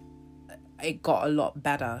so it got a lot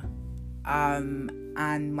better,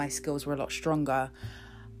 and my skills were a lot stronger.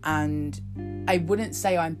 And I wouldn't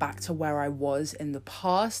say I'm back to where I was in the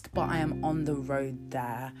past, but I am on the road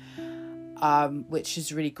there, which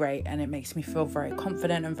is really great, and it makes me feel very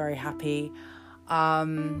confident and very happy,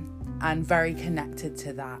 and very connected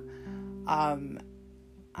to that.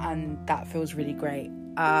 And that feels really great.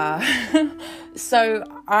 So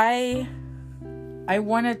I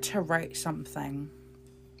wanted to write something.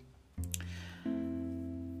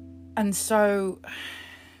 And so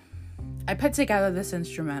I put together this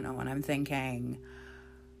instrumental, and I'm thinking,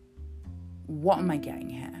 what am I getting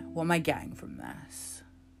here? What am I getting from this?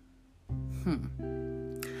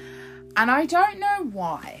 And I don't know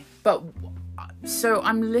why, but so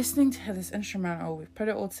I'm listening to this instrumental, we've put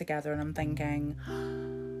it all together, and I'm thinking,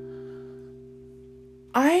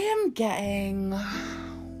 I am getting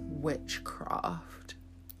witchcraft.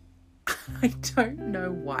 I don't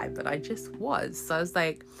know why, but I just was. So I was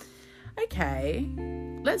like, okay,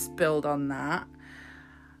 let's build on that.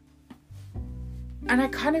 And I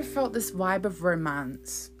kind of felt this vibe of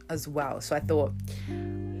romance as well. So I thought,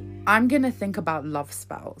 I'm going to think about love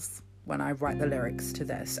spells when I write the lyrics to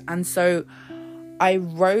this. And so I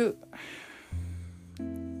wrote,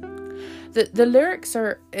 the lyrics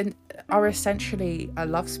are essentially a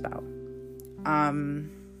love spell.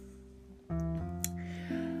 And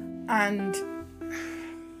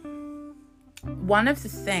one of the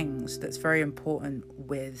things that's very important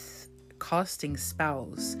with casting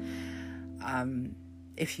spells,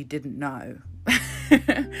 if you didn't know,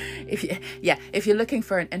 if you're looking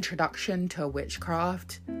for an introduction to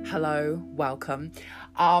witchcraft, hello, welcome.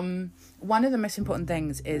 One of the most important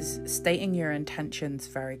things is stating your intentions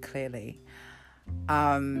very clearly,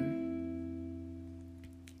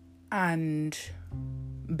 and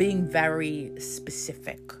being very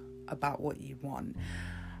specific about what you want,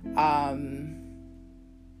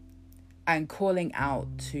 and calling out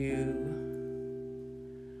to,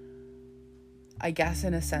 I guess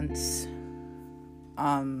in a sense,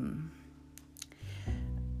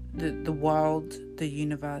 the world, the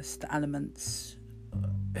universe, the elements,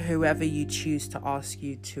 whoever you choose to ask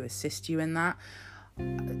you to assist you in that,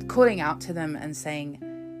 calling out to them and saying,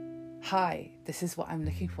 hi, this is what I'm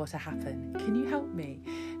looking for to happen. Can you help me?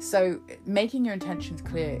 So making your intentions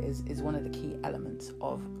clear is one of the key elements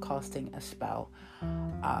of casting a spell,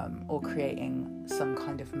 or creating some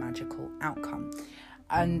kind of magical outcome.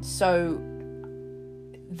 And so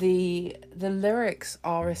the lyrics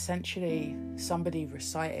are essentially somebody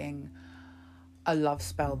reciting a love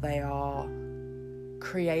spell. They are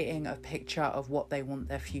creating a picture of what they want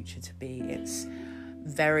their future to be. It's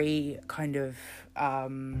very kind of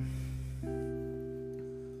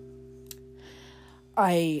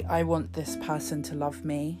I want this person to love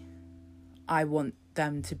me. I want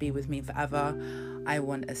them to be with me forever. I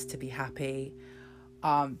want us to be happy.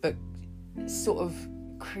 But sort of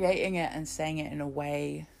creating it and saying it in a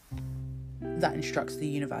way that instructs the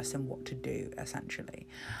universe in what to do, essentially.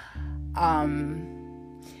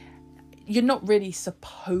 You're not really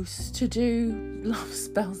supposed to do love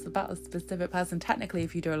spells about a specific person. Technically,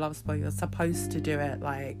 if you do a love spell, you're supposed to do it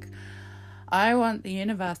like, I want the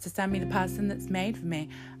universe to send me the person that's made for me,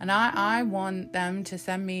 and I want them to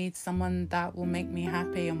send me someone that will make me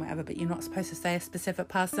happy and whatever. But you're not supposed to say a specific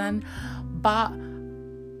person. But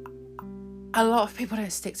a lot of people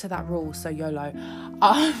don't stick to that rule, so YOLO.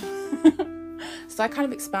 So I kind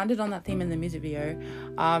of expanded on that theme in the music video,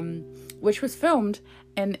 which was filmed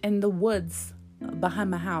in the woods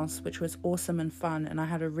behind my house, which was awesome and fun, and I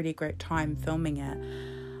had a really great time filming it.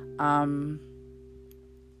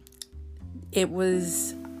 It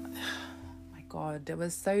was, oh my God, it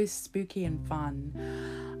was so spooky and fun.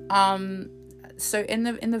 So in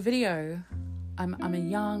the video, I'm a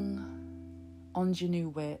young ingenue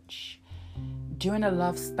witch doing a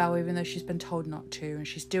love spell, even though she's been told not to, and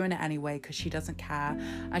she's doing it anyway because she doesn't care,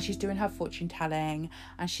 and she's doing her fortune telling,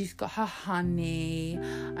 and she's got her honey,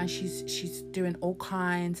 and she's doing all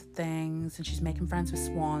kinds of things, and she's making friends with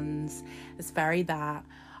swans. It's very that.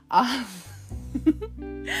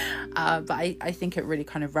 But I think it really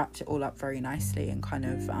kind of wrapped it all up very nicely and kind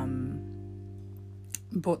of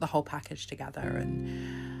brought the whole package together. And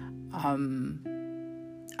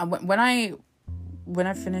when I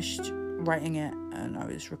finished writing it and I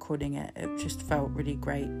was recording it, it just felt really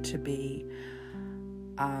great to be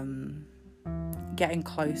getting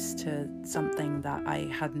close to something that I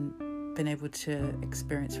hadn't been able to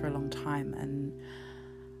experience for a long time, and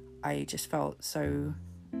I just felt so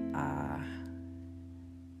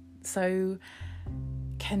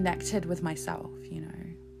connected with myself, you know,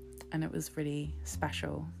 and it was really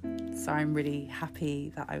special. So I'm really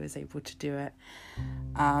happy that I was able to do it.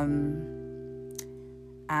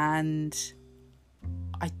 And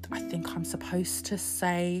I think I'm supposed to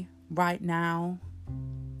say right now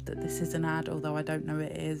that this is an ad, although I don't know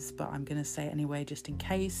it is, but I'm going to say it anyway just in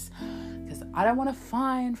case, because I don't want to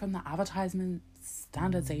fine from the Advertisement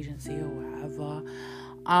Standards Agency or whatever.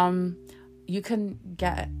 You can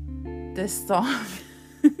get this song.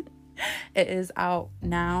 It is out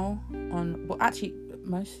now on, well, actually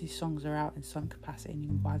most of these songs are out in some capacity and you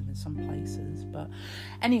can buy them in some places, but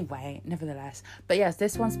anyway, nevertheless. But yes,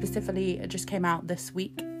 this one specifically, it just came out this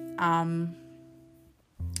week. It's on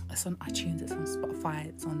iTunes, it's on Spotify,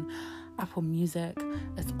 it's on Apple Music,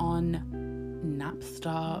 it's on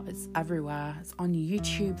Napster, it's everywhere, it's on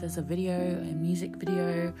YouTube. There's a music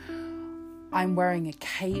video. I'm wearing a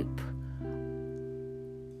cape.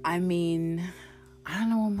 I mean, I don't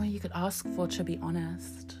know what more you could ask for, to be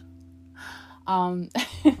honest.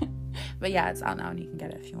 But yeah, it's out now and you can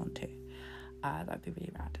get it if you want to. That'd be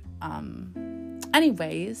really rad.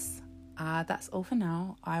 Anyways, that's all for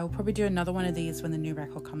now. I'll probably do another one of these when the new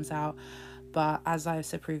record comes out, but as I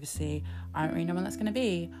said previously, I don't really know when that's gonna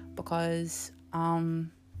be, because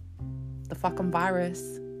the fucking virus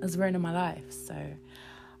is ruining my life. So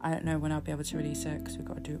I don't know when I'll be able to release it, because we've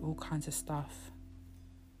got to do all kinds of stuff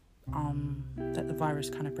that the virus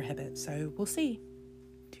kind of prohibits. So we'll see.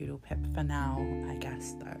 Toodle pip for now, I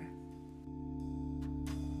guess, though.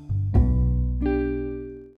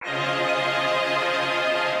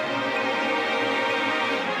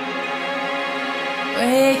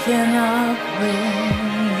 Waking up with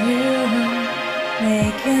you,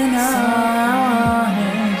 waking up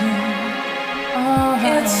with you.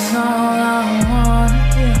 It's all I wanna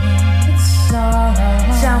do. It's all I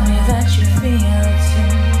wanna. Tell me that you feel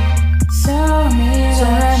too. Tell me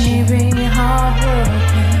that you be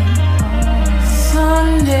heartbroken.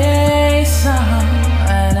 Sunday sun,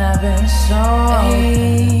 and I've been so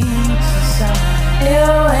it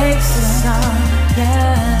wakes us up,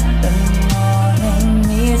 yeah. The morning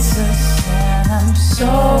meets us, and I'm so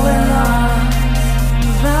in love.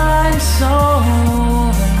 I'm so in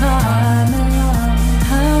love.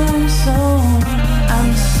 I'm so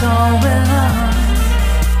in love.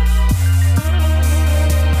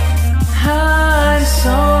 I'm so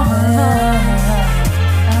in love.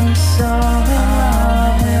 I'm so in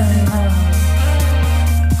love.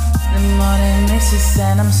 The morning makes us,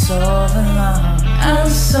 and I'm so in love. I'm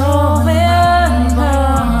so in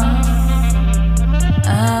love.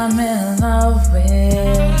 I'm in love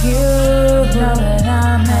with you. Now that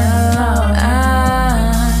I'm in love,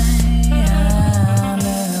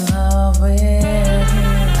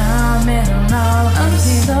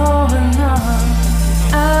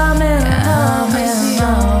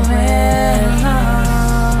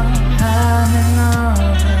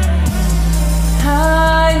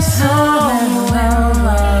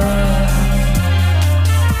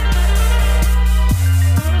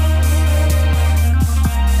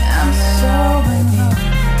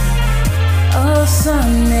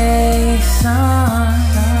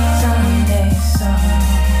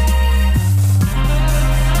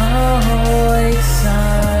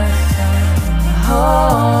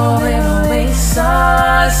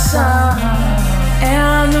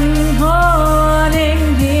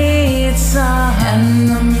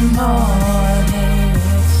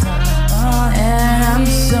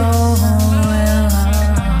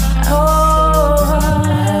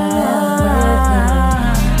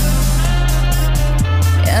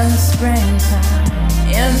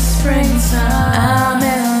 in springtime. I'm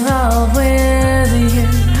in love with you.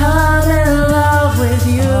 I'm in love with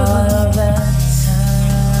you. All the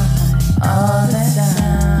time, all the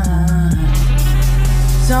time.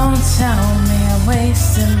 Don't tell me I'm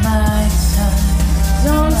wasting my time.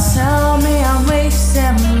 Don't tell me I'm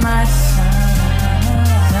wasting my time.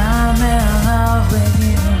 I'm in love with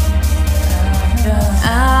you.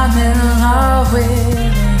 I'm in love with you.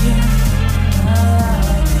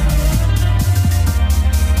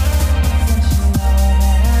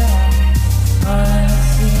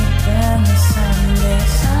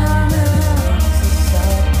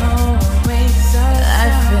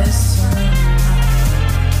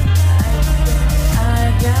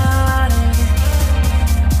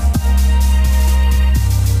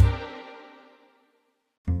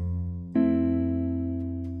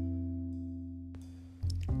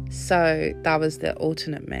 So that was the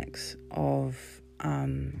alternate mix of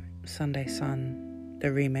Sunday Sun, the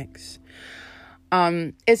remix.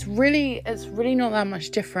 It's really not that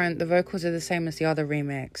much different. The vocals are the same as the other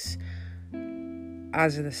remix,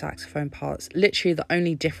 as are the saxophone parts. Literally the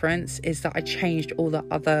only difference is that I changed all the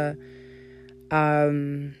other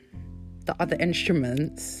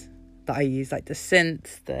instruments that I use, like the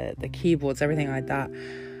synths, the keyboards, everything like that.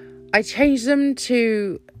 I changed them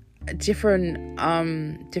to different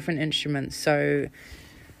instruments. So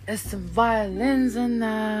there's some violins in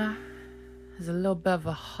there, there's a little bit of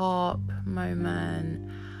a harp moment,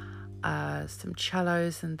 some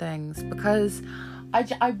cellos and things, because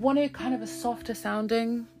I wanted kind of a softer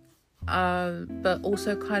sounding but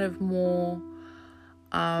also kind of more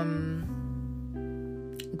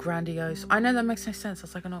grandiose. I know that makes no sense,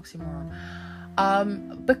 that's like an oxymoron.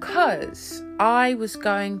 Because I was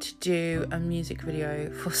going to do a music video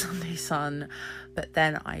for Sunday Sun, but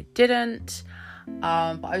then I didn't.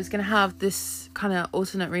 But I was going to have this kind of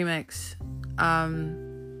alternate remix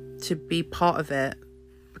to be part of it,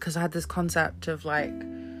 because I had this concept of, like,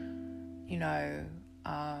 you know,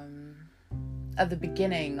 at the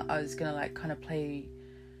beginning I was going to like kind of play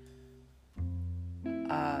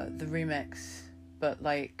the remix, but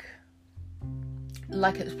like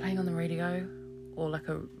it was playing on the radio or like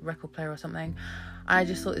a record player or something. I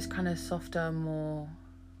just thought this kind of softer, more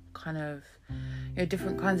kind of, you know,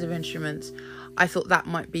 different kinds of instruments, I thought that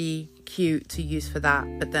might be cute to use for that.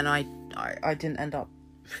 But then I didn't end up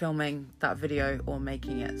filming that video or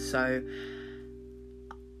making it, so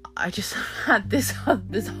I just had this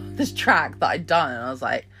track that I'd done, and I was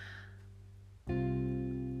like,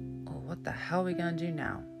 oh, what the hell are we gonna do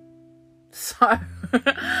now? So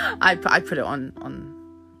I put it on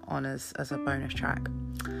as a bonus track,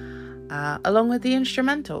 along with the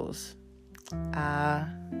instrumentals,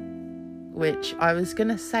 which I was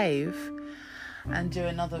gonna save and do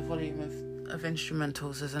another volume of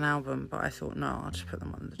instrumentals as an album, but I thought, no, I'll just put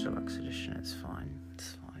them on the deluxe edition. It's fine.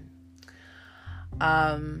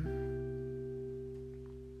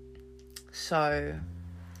 So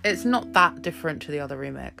it's not that different to the other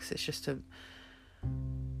remix. It's just it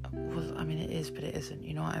is, but it isn't.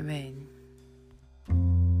 You know what I mean?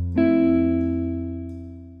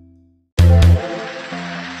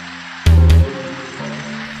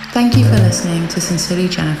 Thank you for listening to Sincerely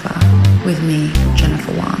Jennifer with me,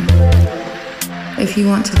 Jennifer Wan. If you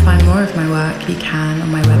want to find more of my work, you can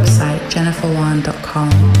on my website,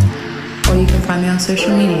 jenniferwan.com, or you can find me on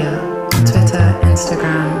social media, Twitter,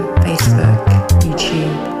 Instagram, Facebook,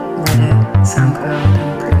 YouTube, Reddit, SoundCloud,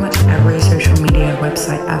 and pretty much every social media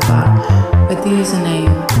website ever with the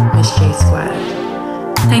username Miss J Squared.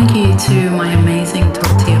 Thank you to my amazing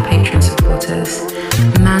top tier Patreon supporters,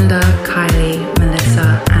 Amanda, Kylie,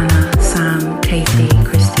 Melissa, and